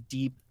such a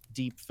deep,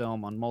 deep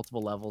film on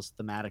multiple levels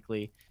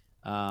thematically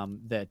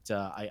that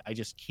I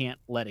just can't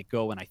let it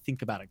go, and I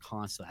think about it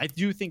constantly. I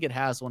do think it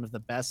has one of the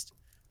best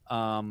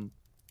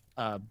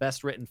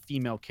written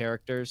female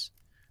characters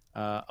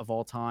of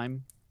all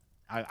time.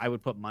 I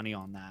would put money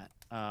on that.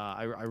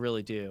 I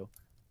really do.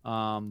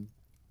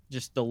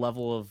 Just the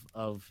level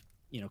of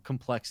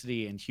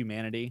complexity and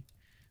humanity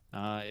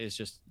is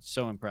just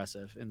so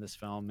impressive in this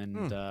film,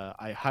 and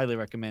I highly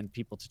recommend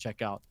people to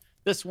check out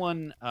this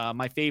one.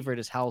 My favorite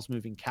is Howl's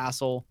Moving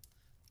Castle.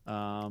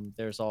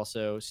 There's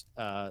also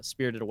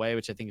Spirited Away,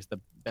 which I think is the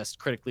best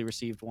critically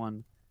received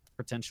one,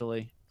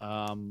 potentially.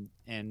 And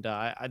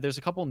there's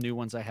a couple new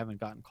ones I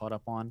haven't gotten caught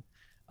up on,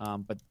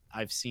 but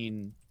I've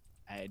seen,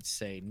 I'd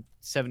say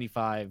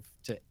 75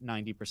 to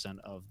 90%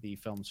 of the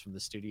films from the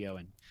studio,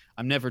 and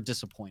I'm never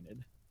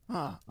disappointed.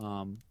 Huh.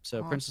 So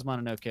Awesome. Princess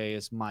Mononoke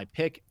is my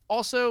pick.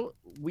 Also,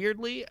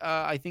 weirdly,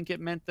 I think it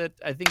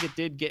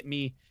did get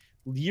me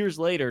years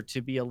later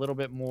to be a little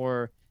bit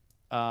more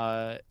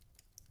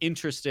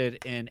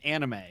interested in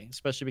anime,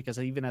 especially because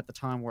even at the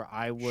time where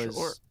I was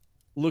Sure.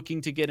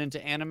 looking to get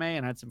into anime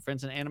and had some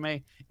friends in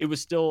anime, it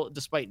was still,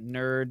 despite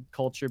nerd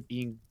culture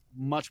being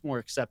much more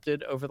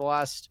accepted over the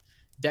last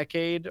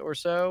decade or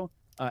so,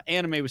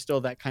 anime was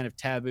still that kind of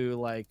taboo,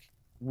 like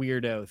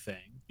weirdo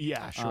thing.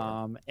 Yeah,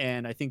 sure.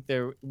 And I think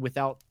there,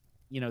 without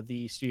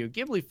the Studio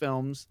Ghibli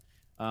films,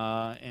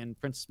 and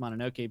Princess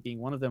Mononoke being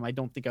one of them, I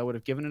don't think I would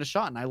have given it a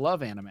shot. And I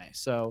love anime,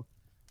 so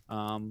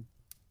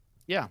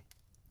yeah,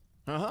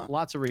 Uh-huh.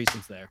 lots of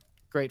reasons there.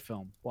 Great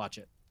film, watch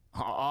it.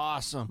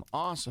 Awesome.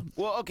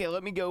 Well, okay,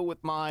 let me go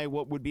with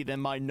what would be then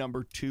my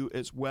number 2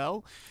 as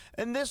well.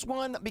 And this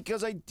one,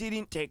 because I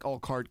didn't take all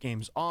card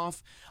games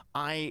off,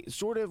 I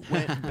sort of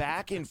went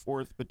back and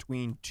forth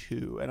between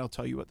two, and I'll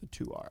tell you what the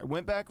two are. I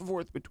went back and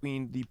forth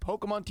between the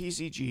Pokemon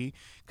TCG,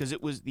 because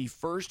it was the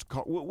first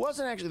card. Well, it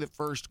wasn't actually the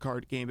first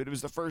card game, but it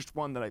was the first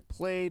one that I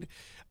played.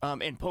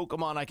 And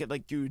Pokemon, I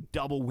could do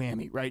double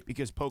whammy, right?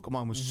 Because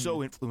Pokemon was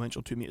so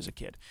influential to me as a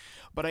kid.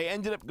 But I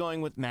ended up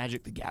going with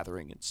Magic the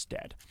Gathering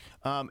instead.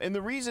 And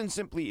the reason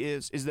simply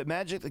is that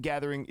Magic the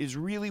Gathering is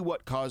really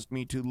what caused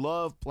me to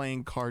love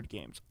playing card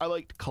games. I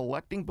liked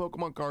collecting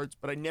Pokemon cards,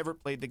 but I never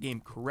played the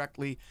game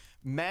correctly.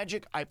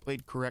 Magic, I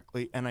played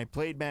correctly, and I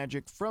played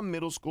Magic from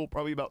middle school,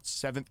 probably about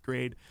 7th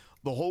grade,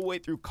 the whole way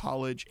through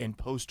college and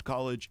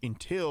post-college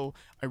until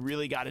I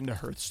really got into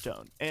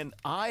Hearthstone. And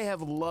I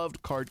have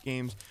loved card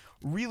games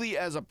really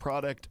as a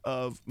product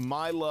of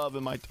my love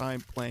and my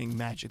time playing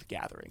Magic the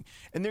Gathering.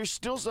 And there's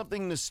still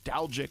something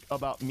nostalgic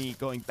about me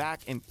going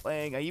back and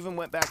playing. I even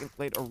went back and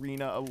played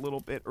Arena a little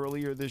bit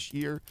earlier this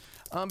year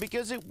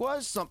because it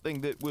was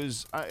something that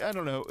was, I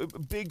don't know,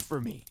 big for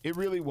me. It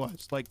really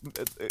was.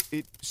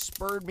 It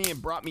spurred me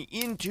and brought me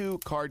into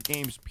card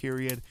games,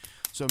 period.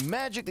 So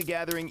Magic the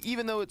Gathering,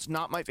 even though it's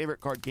not my favorite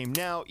card game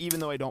now, even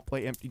though I don't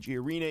play MTG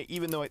Arena,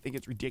 even though I think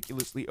it's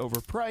ridiculously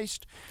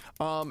overpriced,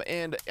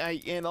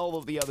 and all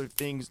of the other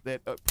things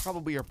that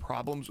probably are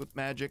problems with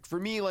Magic. For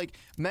me,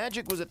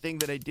 Magic was a thing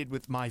that I did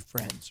with my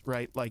friends,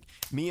 right? Like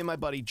me and my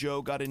buddy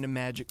Joe got into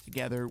Magic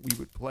together. We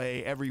would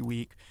play every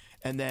week.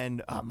 And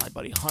then my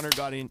buddy Hunter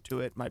got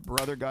into it. My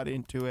brother got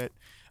into it.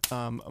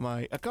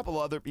 A couple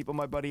other people,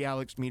 my buddy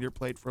Alex Meter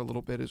played for a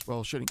little bit as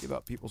well. Shouldn't give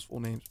out people's full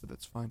names, but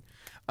that's fine.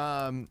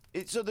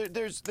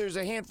 There's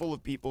a handful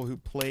of people who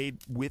played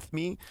with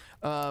me,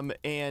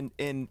 and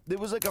it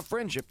was like a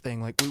friendship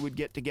thing. Like we would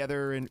get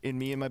together, and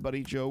me and my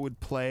buddy Joe would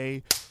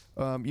play.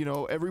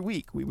 Every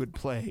week we would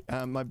play.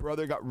 My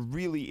brother got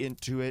really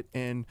into it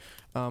and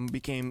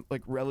became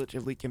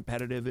relatively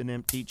competitive in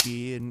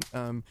MTG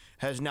and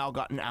has now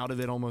gotten out of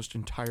it almost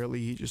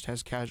entirely. He just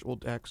has casual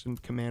decks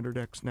and commander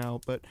decks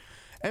now. But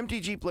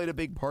MTG played a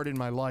big part in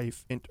my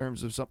life in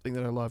terms of something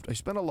that I loved. I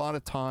spent a lot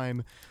of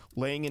time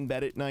laying in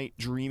bed at night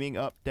dreaming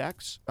up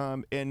decks,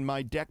 and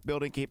my deck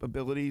building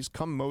capabilities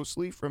come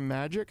mostly from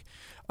Magic,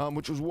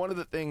 which was one of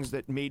the things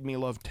that made me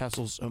love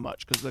Tessel so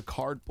much, because the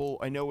card pool,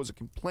 I know, was a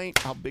complaint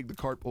how big the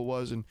card pool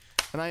was, and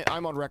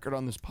I'm on record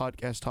on this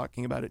podcast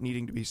talking about it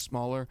needing to be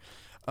smaller.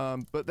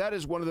 But that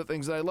is one of the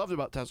things that I loved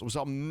about Tessel, was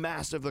how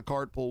massive the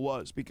card pool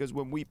was, because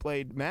when we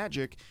played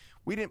Magic,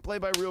 we didn't play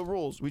by real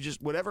rules. We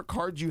just, whatever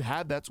cards you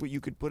had, that's what you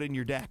could put in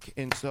your deck.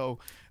 And so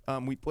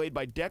we played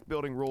by deck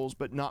building rules,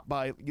 but not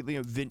by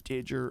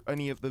vintage or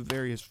any of the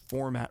various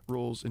format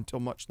rules until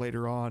much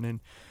later on.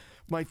 And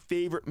my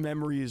favorite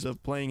memories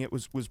of playing it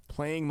was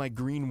playing my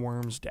Green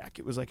Worms deck.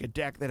 It was like a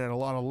deck that had a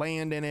lot of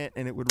land in it,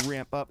 and it would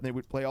ramp up, and they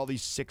would play all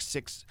these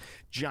 6/6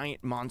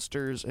 giant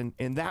monsters, and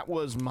that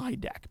was my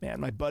deck,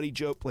 man. My buddy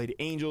Joe played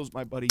Angels.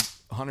 My buddy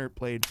Hunter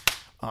played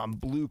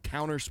blue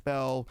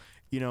Counterspell.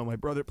 My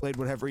brother played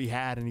whatever he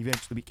had and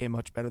eventually became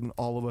much better than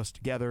all of us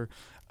together.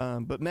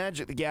 But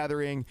Magic the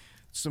Gathering,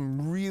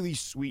 some really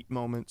sweet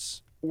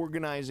moments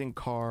organizing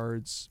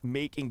cards,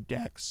 making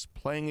decks,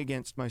 playing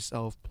against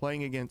myself,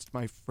 playing against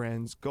my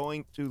friends,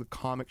 going to the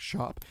comic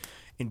shop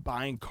and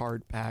buying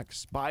card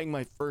packs, buying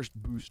my first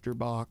booster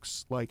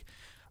box. Like,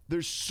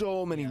 there's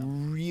so many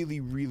really,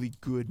 really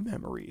good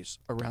memories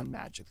around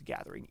Magic the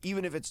Gathering,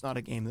 even if it's not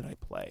a game that I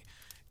play.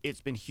 It's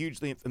been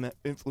hugely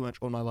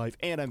influential in my life,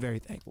 and I'm very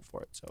thankful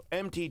for it. So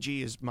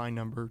MTG is my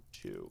number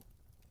 2.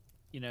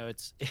 You know,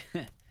 it's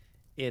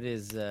it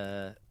is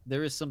there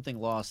is something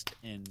lost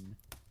in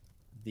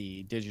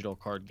the digital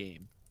card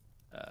game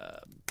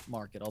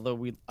market.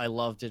 Although I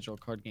love digital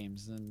card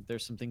games, and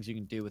there's some things you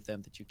can do with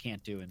them that you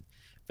can't do in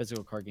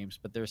physical card games.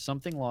 But there's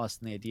something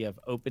lost in the idea of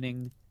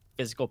opening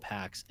physical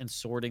packs and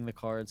sorting the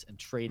cards and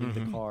trading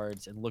the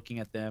cards and looking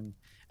at them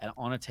and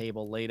on a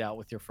table laid out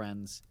with your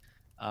friends.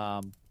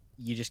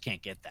 You just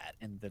can't get that,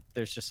 and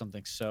there's just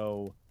something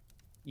so,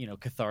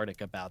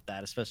 cathartic about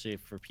that, especially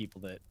for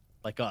people that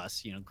like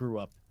us, grew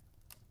up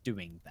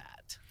doing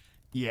that.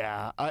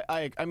 Yeah,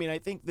 I mean, I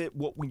think that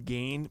what we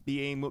gain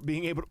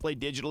being able to play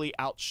digitally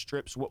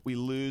outstrips what we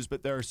lose,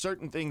 but there are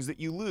certain things that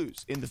you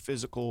lose in the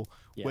physical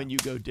when you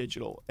go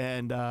digital,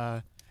 and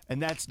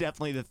that's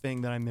definitely the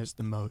thing that I miss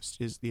the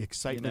most is the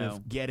excitement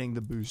of getting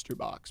the booster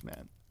box,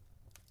 man.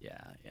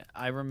 Yeah.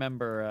 I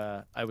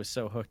remember I was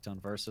so hooked on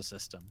Versus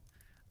System.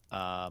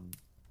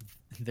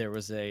 There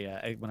was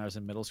when I was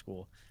in middle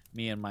school,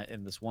 me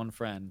and this one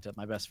friend,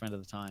 my best friend at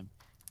the time,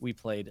 we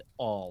played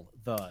all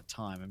the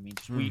time. I mean,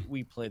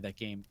 we played that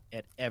game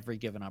at every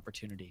given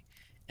opportunity.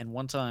 And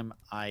one time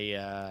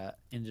I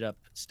ended up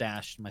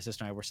my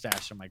sister and I were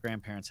stashed at my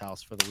grandparents'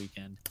 house for the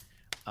weekend.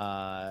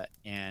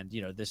 And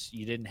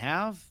you didn't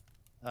have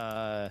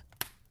the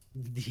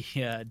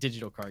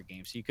digital card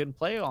game, so you couldn't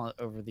play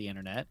over the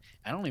internet.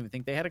 I don't even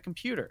think they had a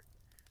computer.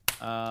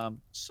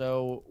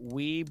 So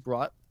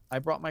I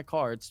brought my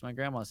cards to my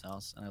grandma's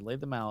house and I laid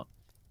them out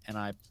and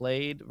I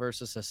played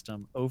Versus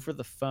System over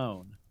the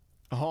phone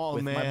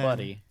with my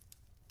buddy.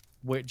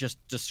 We're just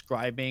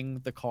describing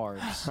the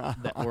cards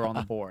that were on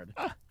the board.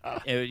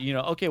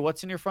 Okay,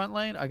 what's in your front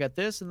lane? I got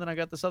this, and then I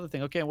got this other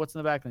thing. Okay, and what's in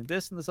the back lane?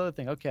 This and this other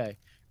thing. Okay,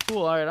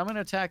 cool. All right, I'm gonna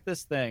attack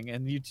this thing.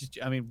 And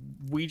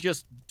we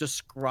just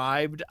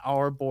described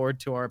our board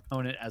to our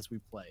opponent as we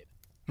played.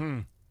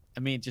 I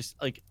mean, just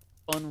like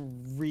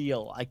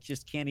unreal. I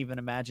just can't even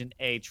imagine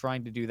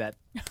trying to do that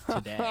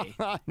today.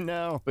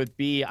 No. But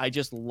B, I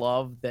just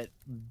love that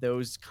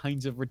those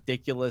kinds of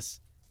ridiculous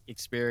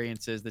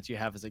experiences that you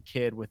have as a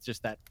kid with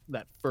just that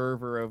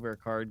fervor over a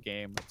card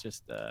game. It's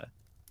just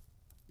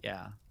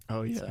yeah.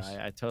 Oh yes. So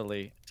I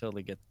totally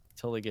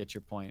get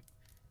your point.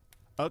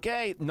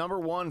 Okay, number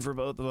 1 for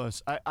both of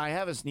us. I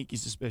have a sneaky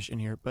suspicion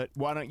here, but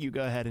why don't you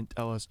go ahead and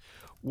tell us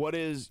what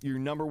is your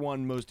number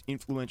 1 most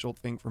influential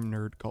thing from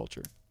nerd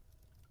culture?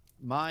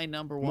 My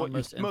number 1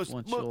 most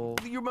influential.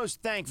 You're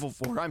most thankful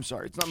for. I'm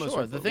sorry, it's not most.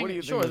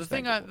 Sure,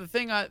 the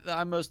thing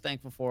I'm most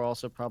thankful for,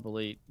 also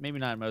probably maybe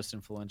not most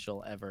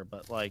influential ever,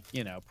 but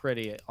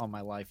pretty on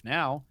my life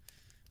now.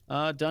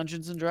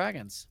 Dungeons and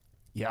Dragons.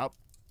 Yep.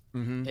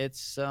 Mm-hmm.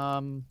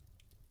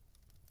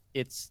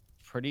 It's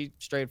pretty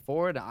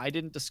straightforward. I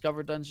didn't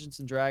discover Dungeons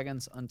and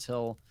Dragons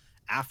until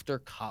after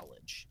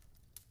college.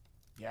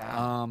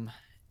 Yeah.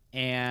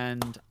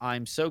 And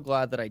I'm so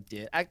glad that I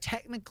did.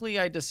 Technically,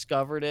 I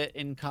discovered it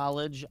in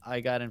college.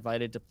 I got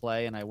invited to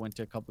play, and I went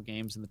to a couple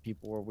games, and the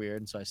people were weird,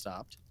 and so I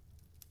stopped.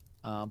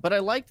 But I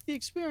liked the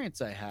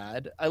experience I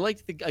had. I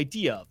liked the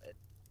idea of it.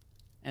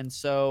 And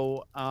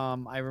so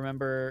I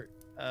remember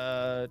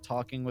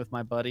talking with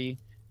my buddy,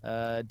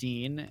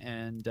 Dean,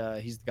 and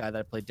he's the guy that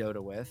I played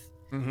Dota with.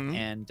 Mm-hmm.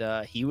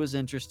 And he was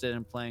interested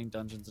in playing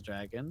Dungeons and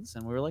Dragons,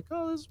 and we were like,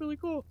 oh, this is really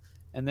cool.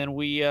 And then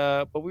we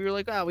were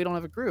like, we don't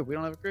have a group.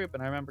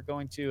 And I remember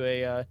going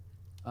to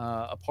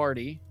a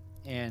party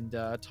and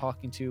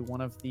talking to one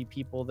of the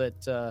people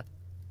that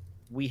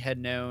we had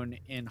known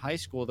in high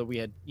school that we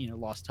had,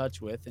 lost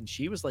touch with. And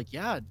she was like,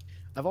 yeah,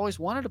 I've always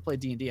wanted to play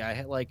D&D.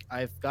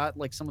 I've got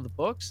some of the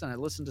books and I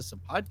listened to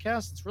some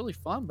podcasts. It's really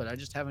fun, but I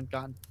just haven't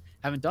done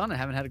it.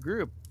 Haven't had a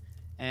group.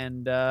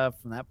 And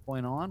from that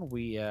point on,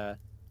 we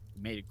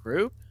made a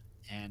group.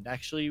 And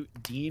actually,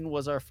 Dean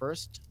was our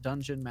first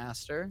dungeon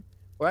master.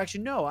 Or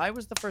actually, no, I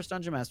was the first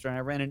dungeon master, and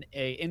I ran an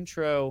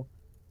intro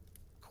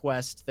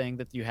quest thing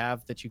that you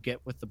get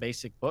with the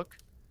basic book.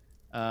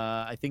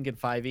 I think in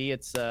 5e,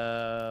 it's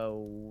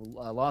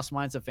Lost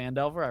Mines of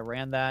Phandelver. I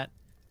ran that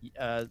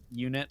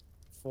unit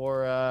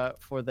for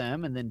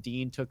them, and then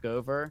Dean took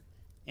over,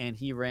 and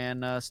he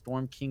ran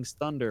Storm King's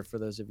Thunder, for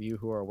those of you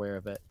who are aware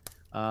of it.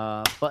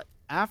 But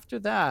after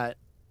that,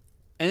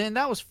 and then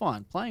that was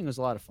fun. Playing was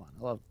a lot of fun.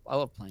 I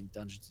love playing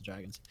Dungeons and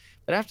Dragons.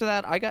 But after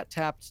that, I got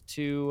tapped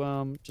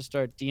to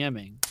start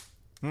DMing,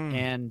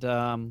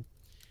 and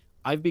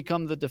I've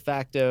become the de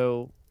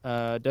facto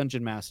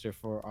dungeon master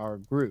for our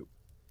group.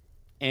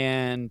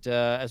 And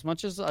as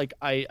much as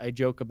I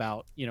joke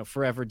about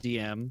forever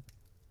DM,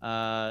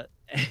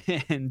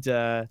 and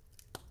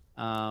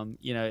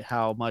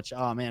how much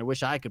man, I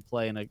wish I could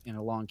play in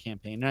a long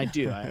campaign, and I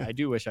do. I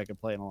do wish I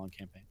could play in a long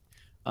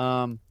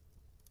campaign.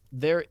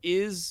 There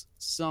is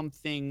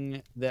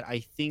something that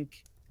I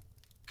think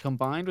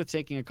combined with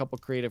taking a couple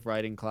creative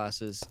writing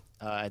classes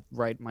at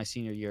right my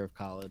senior year of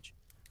college,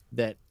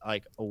 that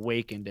like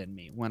awakened in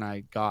me when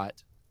I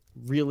got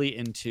really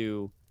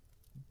into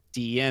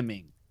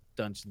DMing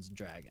Dungeons and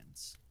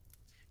Dragons,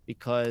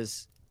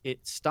 because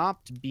it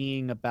stopped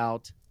being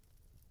about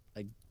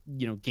like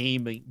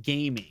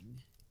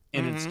gaming,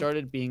 and it Mhm.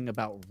 started being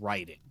about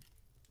writing.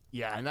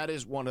 Yeah, and that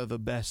is one of the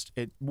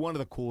one of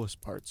the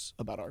coolest parts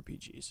about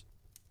RPGs.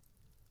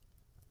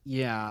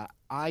 Yeah,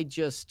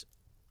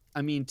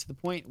 I mean, to the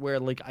point where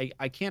like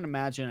I can't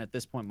imagine at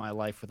this point in my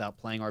life without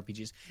playing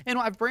RPGs. And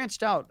I've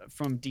branched out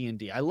from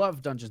D&D. I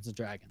love Dungeons and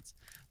Dragons.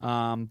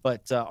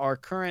 But our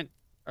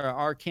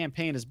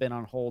campaign has been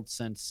on hold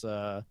since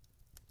I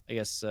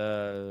guess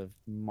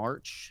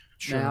March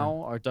Sure.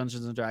 now. Our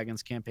Dungeons and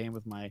Dragons campaign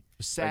with my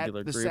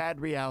regular The group. sad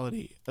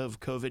reality of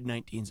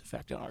COVID-19's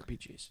effect on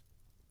RPGs.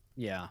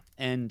 Yeah.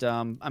 And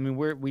I mean,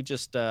 we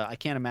just I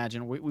can't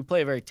imagine. We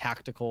play a very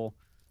tactical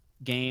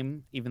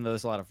game, even though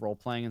there's a lot of role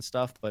playing and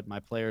stuff, but my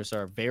players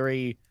are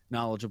very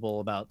knowledgeable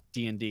about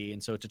D&D,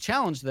 and so to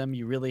challenge them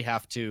you really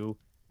have to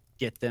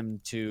get them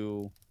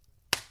to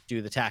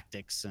do the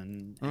tactics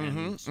and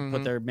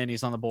put their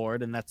minis on the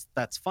board, and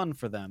that's fun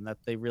for them. That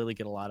they really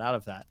get a lot out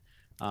of that,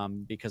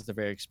 because they're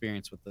very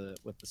experienced with the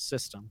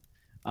system.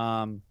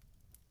 And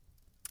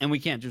we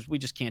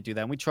just can't do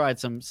that. And we tried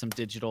some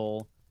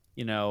digital,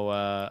 you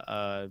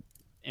know,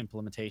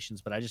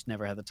 implementations, but I just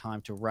never had the time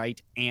to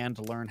write and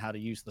learn how to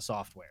use the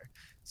software.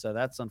 So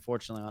that's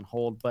unfortunately on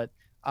hold. But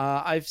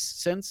I've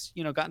since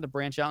gotten to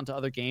branch out into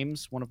other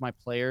games. One of my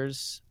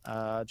players,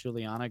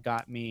 Juliana,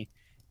 got me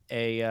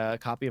a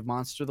copy of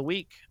Monster of the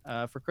Week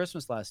for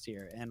Christmas last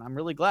year, and I'm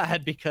really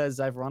glad because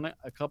I've run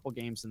a couple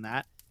games in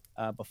that,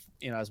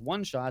 as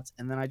one shots,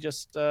 and then I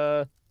just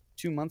 2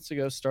 months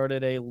ago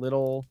started a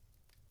little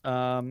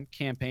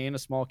campaign, a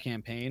small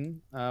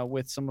campaign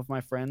with some of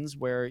my friends,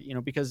 where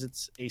because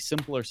it's a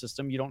simpler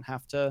system, you don't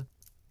have to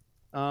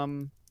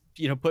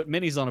put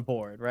minis on a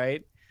board,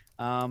 right?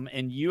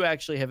 And you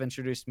actually have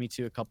introduced me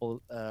to a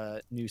couple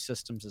new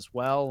systems as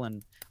well,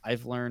 and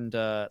I've learned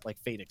like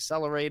Fate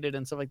Accelerated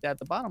and stuff like that.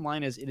 The bottom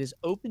line is it has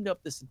opened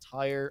up this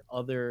entire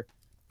other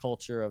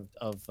culture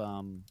of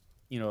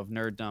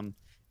nerddom,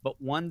 but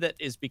one that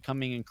is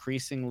becoming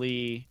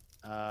increasingly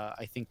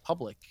I think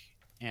public,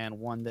 and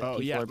one that Oh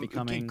people yeah, are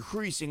becoming.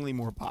 increasingly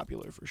more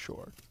popular for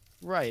sure.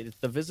 Right.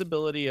 The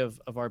visibility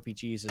of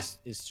RPGs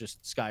is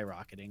just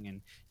skyrocketing.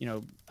 And,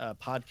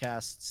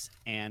 podcasts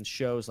and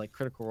shows like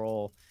Critical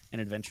Role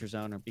and Adventure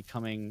Zone are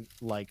becoming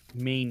like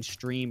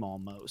mainstream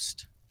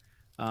almost,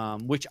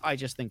 which I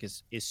just think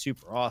is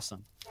super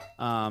awesome.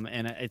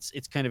 And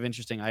it's kind of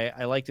interesting.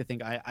 I like to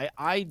think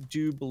I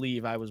do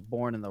believe I was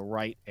born in the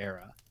right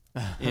era,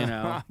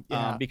 Yeah.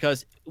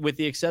 because with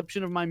the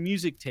exception of my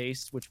music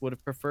tastes, which would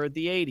have preferred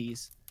the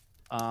 80s,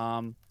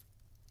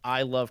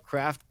 I love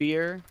craft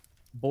beer,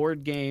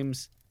 board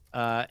games,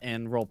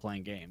 and role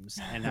playing games,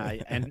 and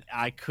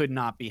I could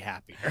not be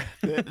happier.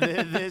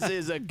 This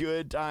is a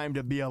good time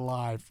to be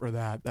alive for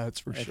that. That's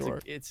for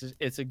sure.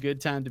 It's a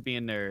good time to be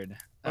a nerd.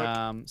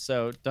 Okay.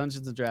 So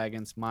Dungeons and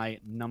Dragons, my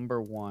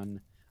number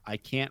one. I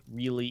can't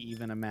really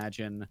even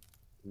imagine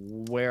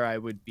where I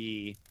would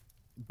be,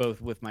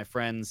 both with my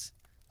friends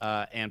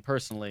and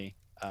personally,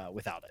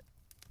 without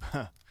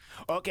it.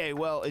 Okay,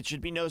 well, it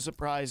should be no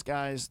surprise,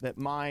 guys, that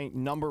my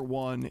number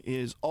one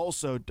is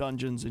also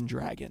Dungeons and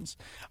Dragons,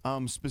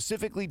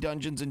 specifically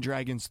Dungeons and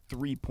Dragons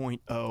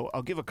 3.0.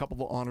 I'll give a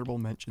couple of honorable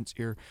mentions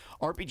here.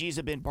 RPGs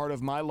have been part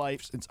of my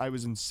life since I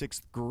was in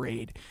sixth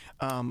grade.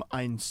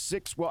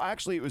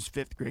 Actually, it was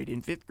fifth grade.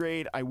 In fifth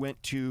grade, I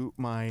went to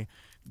my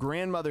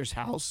grandmother's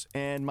house,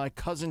 and my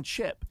cousin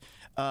Chip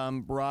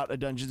brought a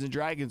Dungeons and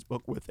Dragons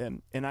book with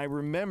him. And I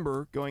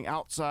remember going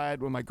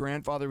outside when my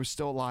grandfather was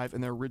still alive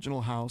in their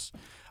original house.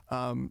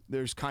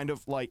 There's kind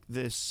of like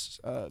this,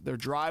 their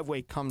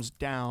driveway comes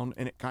down,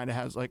 and it kind of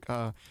has like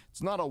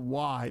it's not a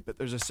Y, but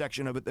there's a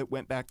section of it that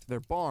went back to their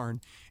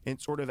barn,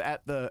 and sort of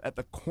at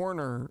the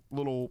corner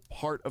little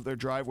part of their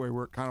driveway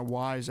where it kind of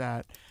Y's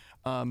at.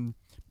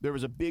 There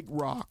was a big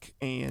rock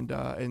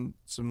and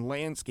some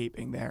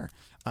landscaping there,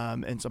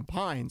 and some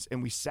pines,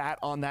 and we sat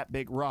on that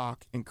big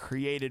rock and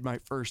created my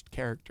first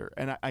character.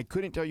 And I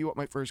couldn't tell you what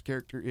my first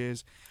character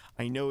is.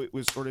 I know it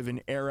was sort of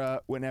an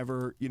era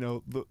whenever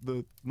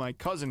my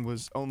cousin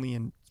was only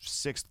in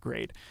sixth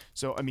grade,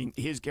 so I mean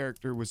his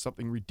character was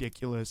something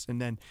ridiculous. And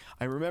then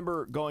I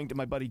remember going to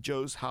my buddy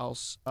Joe's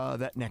house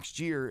that next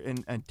year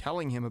and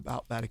telling him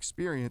about that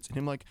experience, and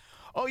him like,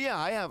 oh yeah,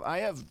 I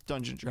have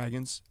Dungeons and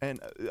Dragons,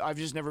 and I've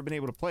just never been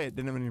able to play it.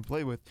 Didn't have anyone to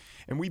play with,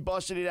 and we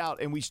busted it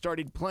out and we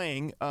started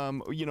playing.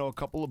 A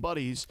couple of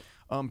buddies,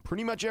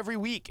 pretty much every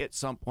week at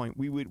some point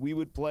we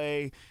would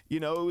play.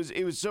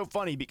 It was so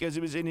funny because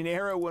it was in an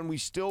era when we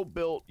still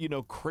built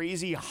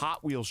crazy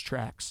Hot Wheels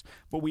tracks,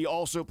 but we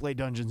also played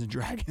Dungeons and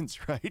Dragons. Dragons,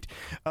 right?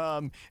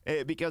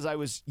 Because I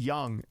was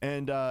young,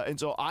 and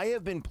so I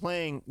have been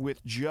playing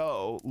with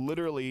Joe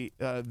literally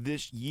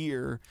this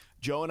year.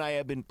 Joe and I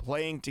have been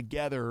playing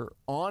together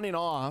on and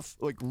off,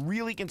 like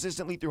really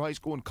consistently through high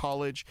school and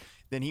college.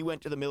 Then he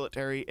went to the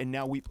military, and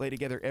now we play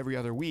together every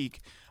other week.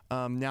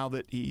 Now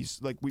that he's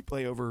like, we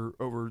play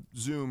over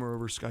Zoom or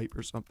over Skype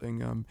or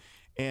something.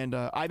 And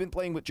I've been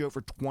playing with Joe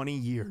for 20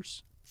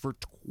 years. For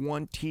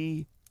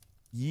 20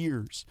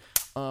 years.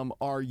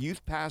 Our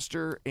youth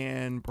pastor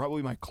and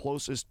probably my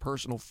closest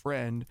personal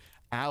friend,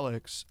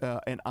 Alex,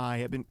 and I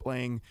have been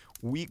playing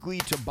weekly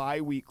to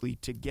bi-weekly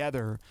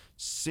together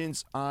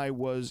since I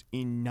was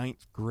in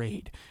 9th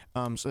grade.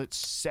 So that's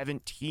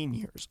 17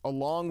 years,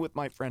 along with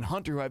my friend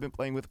Hunter, who I've been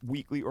playing with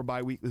weekly or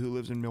bi-weekly, who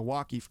lives in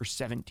Milwaukee, for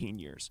 17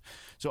 years.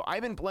 So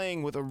I've been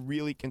playing with a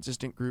really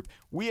consistent group.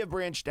 We have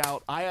branched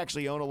out. I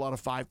actually own a lot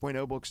of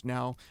 5.0 books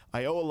now.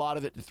 I owe a lot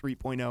of it to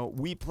 3.0.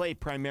 We play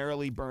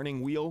primarily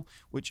Burning Wheel,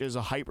 which is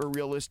a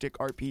hyper-realistic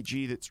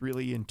RPG that's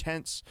really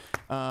intense,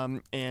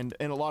 and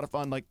a lot of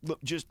fun. Like, look,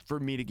 just for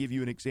me to give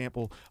you an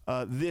example,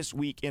 this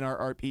week in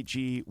our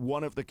RPG,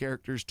 one of the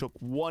characters took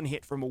one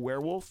hit from a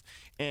werewolf,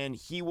 and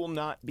he will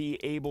not be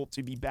able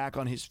to be back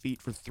on his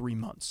feet for 3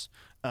 months.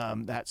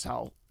 That's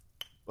how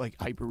like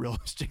hyper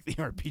realistic the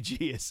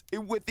RPG is,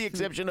 with the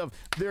exception of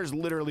there's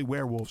literally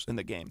werewolves in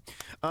the game.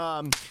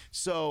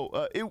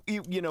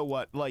 You know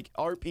what, like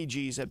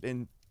RPGs have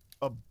been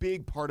a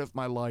big part of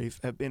my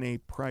life, have been a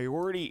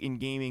priority in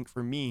gaming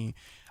for me.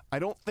 I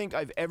don't think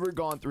I've ever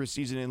gone through a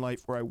season in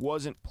life where I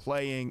wasn't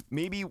playing,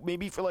 maybe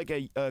for like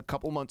a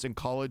couple months in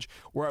college,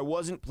 where I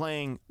wasn't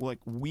playing like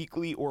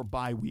weekly or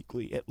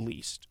bi-weekly at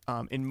least,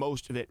 in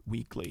most of it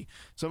weekly.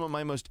 Some of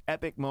my most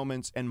epic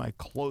moments and my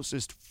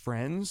closest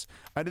friends,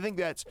 I think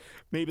that's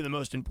maybe the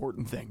most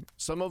important thing.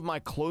 Some of my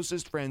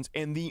closest friends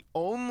and the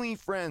only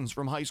friends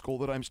from high school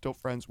that I'm still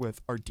friends with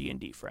are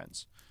D&D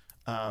friends,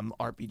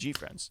 RPG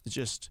friends. It's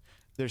just,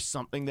 there's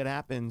something that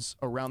happens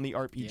around the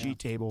RPG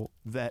table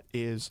that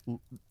is,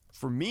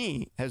 for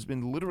me, has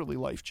been literally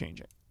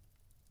life-changing.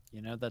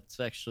 You know, that's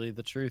actually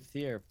the truth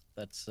here.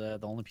 That's the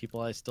only people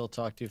I still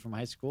talk to from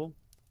high school.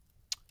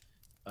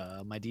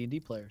 My D&D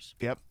players.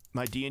 Yep,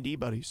 my D&D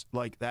buddies.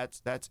 Like,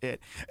 that's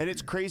it. And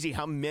it's crazy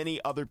how many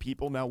other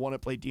people now want to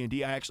play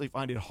D&D. I actually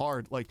find it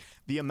hard. Like,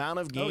 the amount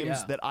of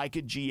games that I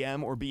could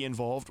GM or be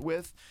involved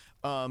with,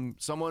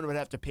 someone would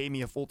have to pay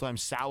me a full-time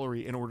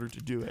salary in order to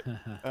do it.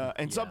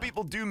 And some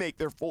people do make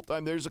their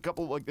full-time. There's a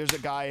couple, like there's a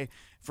guy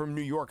from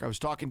New York I was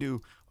talking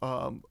to,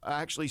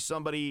 actually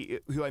somebody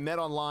who I met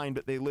online,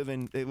 but they live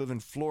in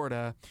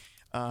Florida.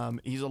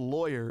 He's a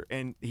lawyer,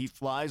 and he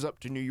flies up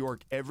to New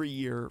York every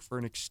year for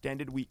an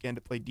extended weekend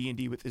to play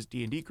D&D with his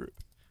D&D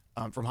group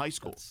from high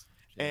school.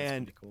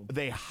 And cool.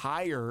 They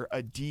hire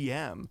a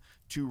DM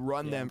to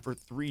run them for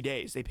 3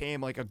 days. They pay him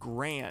like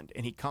 $1,000,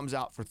 and he comes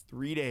out for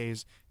 3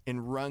 days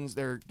and runs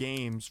their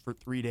games for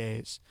 3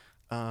 days.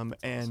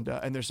 And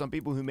there's some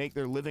people who make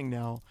their living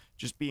now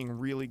just being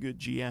really good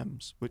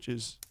GMs, which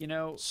is, you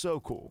know, so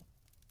cool.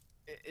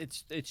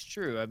 It's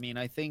true. I mean,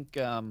 I think,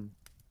 and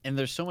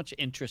there's so much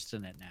interest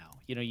in it now.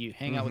 You know, you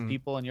hang out with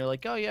people, and you're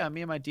like, oh yeah,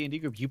 me and my D&D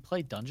group, you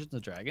play Dungeons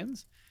and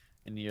Dragons,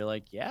 and you're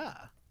like, yeah.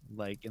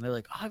 Like, and they're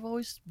like, oh, I've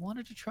always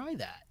wanted to try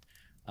that.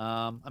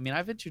 I mean,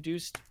 I've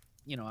introduced,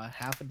 you know, a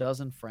half a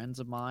dozen friends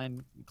of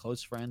mine,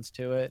 close friends,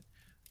 to it.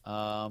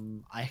 I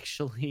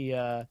actually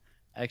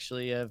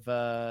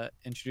have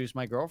introduced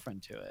my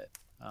girlfriend to it.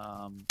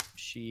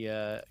 She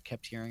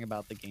kept hearing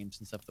about the games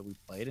and stuff that we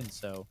played, and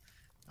so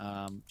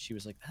she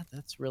was like,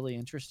 that's really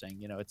interesting.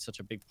 You know, it's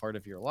such a big part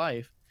of your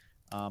life.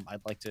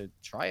 I'd like to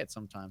try it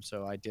sometime.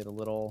 So I did a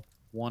little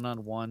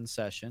one-on-one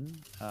session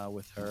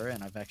with her,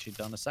 and I've actually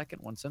done a second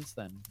one since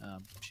then.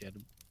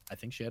 I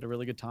think she had a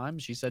really good time.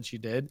 She said she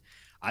did.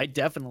 I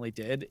definitely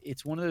did.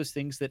 It's one of those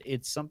things that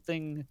it's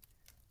something,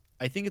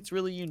 I think it's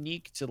really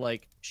unique to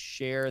like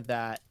share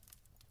that.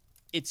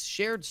 It's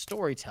shared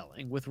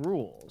storytelling with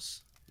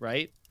rules,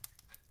 right?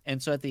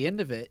 And so at the end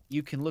of it,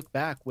 you can look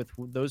back with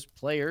those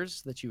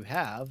players that you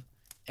have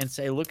and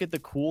say, look at the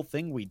cool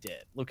thing we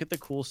did. Look at the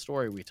cool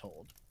story we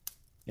told.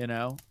 You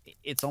know,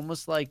 it's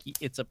almost like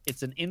it's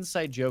an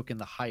inside joke in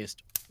the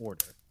highest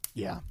order.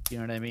 Yeah. You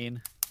know what I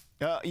mean?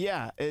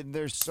 Yeah. And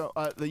there's so,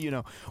 you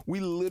know, we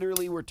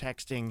literally were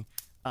texting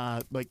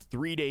like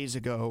 3 days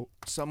ago.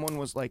 Someone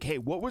was like, hey,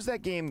 what was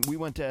that game we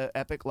went to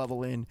epic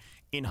level in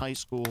high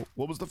school?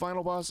 What was the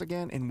final boss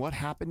again? And what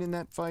happened in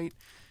that fight?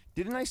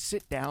 Didn't I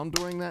sit down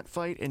during that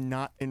fight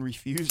and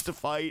refuse to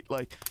fight?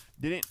 Like,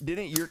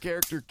 didn't your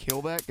character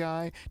kill that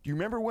guy? Do you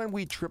remember when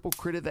we triple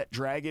critted that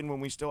dragon when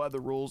we still had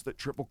the rules that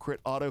triple crit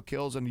auto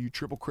kills and you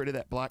triple critted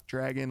that black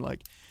dragon?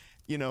 Like,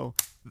 you know,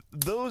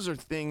 those are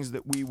things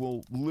that we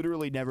will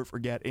literally never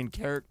forget in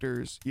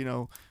characters, you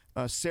know.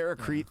 Sarah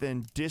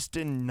Creathan,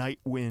 Distin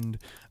Nightwind,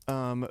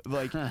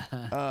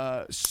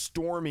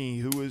 Stormy,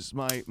 who was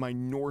my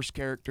Norse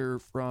character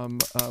from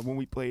when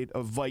we played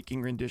a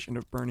Viking rendition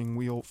of Burning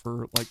Wheel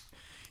for like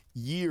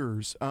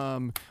years.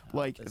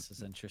 Like This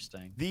is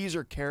interesting. these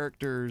are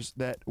characters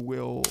that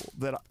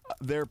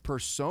they're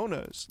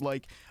personas.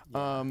 Like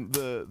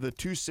the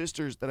two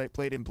sisters that I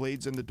played in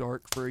Blades in the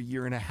Dark for a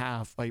year and a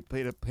half. I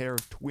played a pair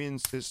of twin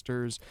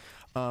sisters,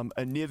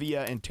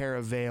 Anivia and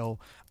Terra Vale,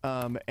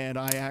 and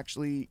I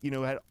actually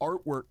had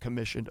artwork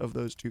commissioned of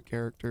those two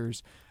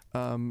characters.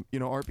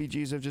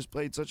 RPGs have just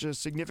played such a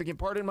significant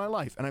part in my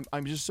life, and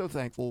I'm just so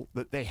thankful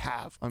that they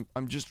have.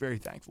 I'm just very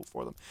thankful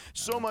for them.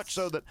 So much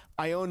so that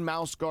I own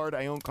Mouse Guard,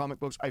 I own comic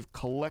books. I've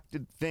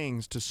collected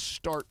things to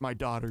start my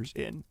daughters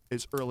in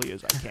as early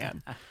as I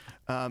can,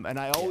 and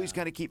I always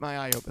kind of keep my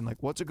eye open.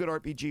 Like, what's a good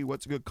RPG?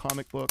 What's a good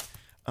comic book?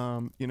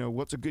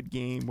 What's a good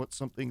game? What's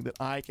something that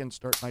I can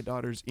start my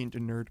daughters into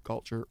nerd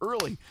culture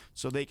early,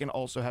 so they can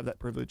also have that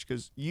privilege?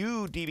 Because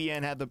you,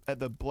 DBN, had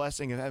the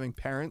blessing of having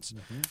parents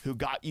who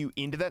got you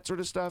into that sort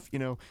of stuff.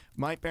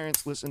 My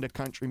parents listened to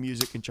country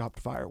music and chopped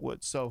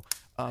firewood. So,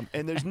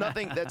 and there's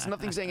nothing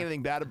nothing saying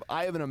anything bad.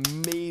 I have an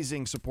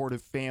amazing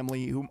supportive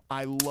family whom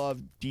I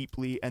love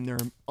deeply, and they're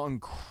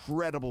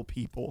incredible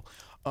people.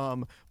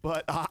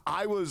 But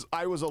I was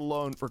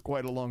alone for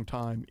quite a long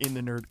time in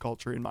the nerd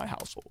culture in my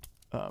household.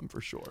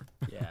 For sure.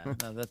 Yeah,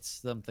 no, that's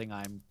something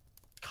I'm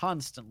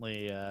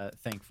constantly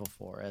thankful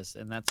for.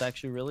 And that's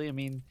actually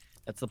really,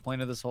 that's the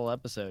point of this whole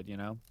episode,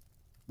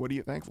 What are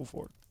you thankful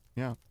for?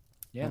 Yeah.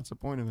 That's the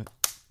point of it.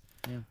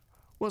 Yeah.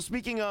 Well,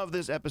 speaking of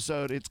this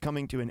episode, it's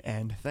coming to an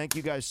end. Thank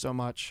you guys so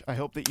much. I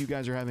hope that you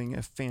guys are having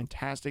a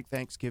fantastic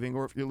Thanksgiving,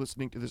 or if you're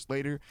listening to this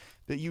later,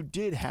 that you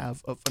did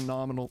have a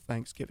phenomenal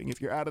Thanksgiving. If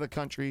you're out of the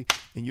country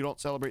and you don't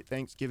celebrate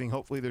Thanksgiving,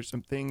 hopefully there's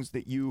some things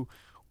that you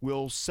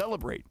will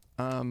celebrate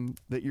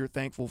that you're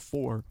thankful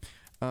for.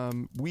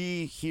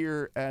 We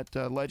here at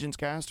Legends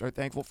Cast are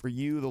thankful for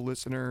you, the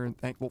listener, and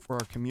thankful for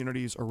our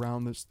communities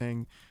around this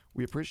thing.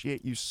 We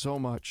appreciate you so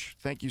much.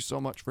 Thank you so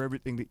much for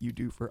everything that you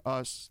do for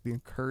us, the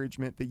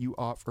encouragement that you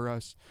offer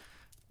us.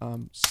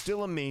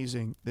 Still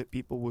amazing that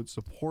people would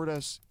support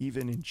us,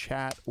 even in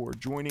chat or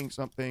joining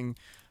something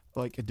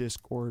like a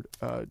Discord,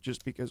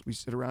 just because we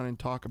sit around and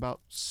talk about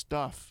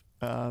stuff.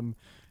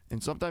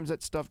 And sometimes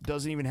that stuff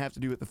doesn't even have to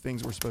do with the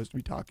things we're supposed to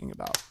be talking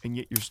about, and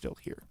yet you're still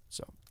here.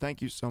 So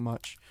thank you so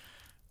much.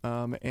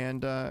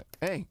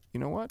 Hey, you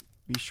know what?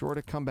 Be sure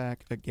to come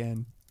back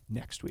again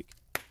next week.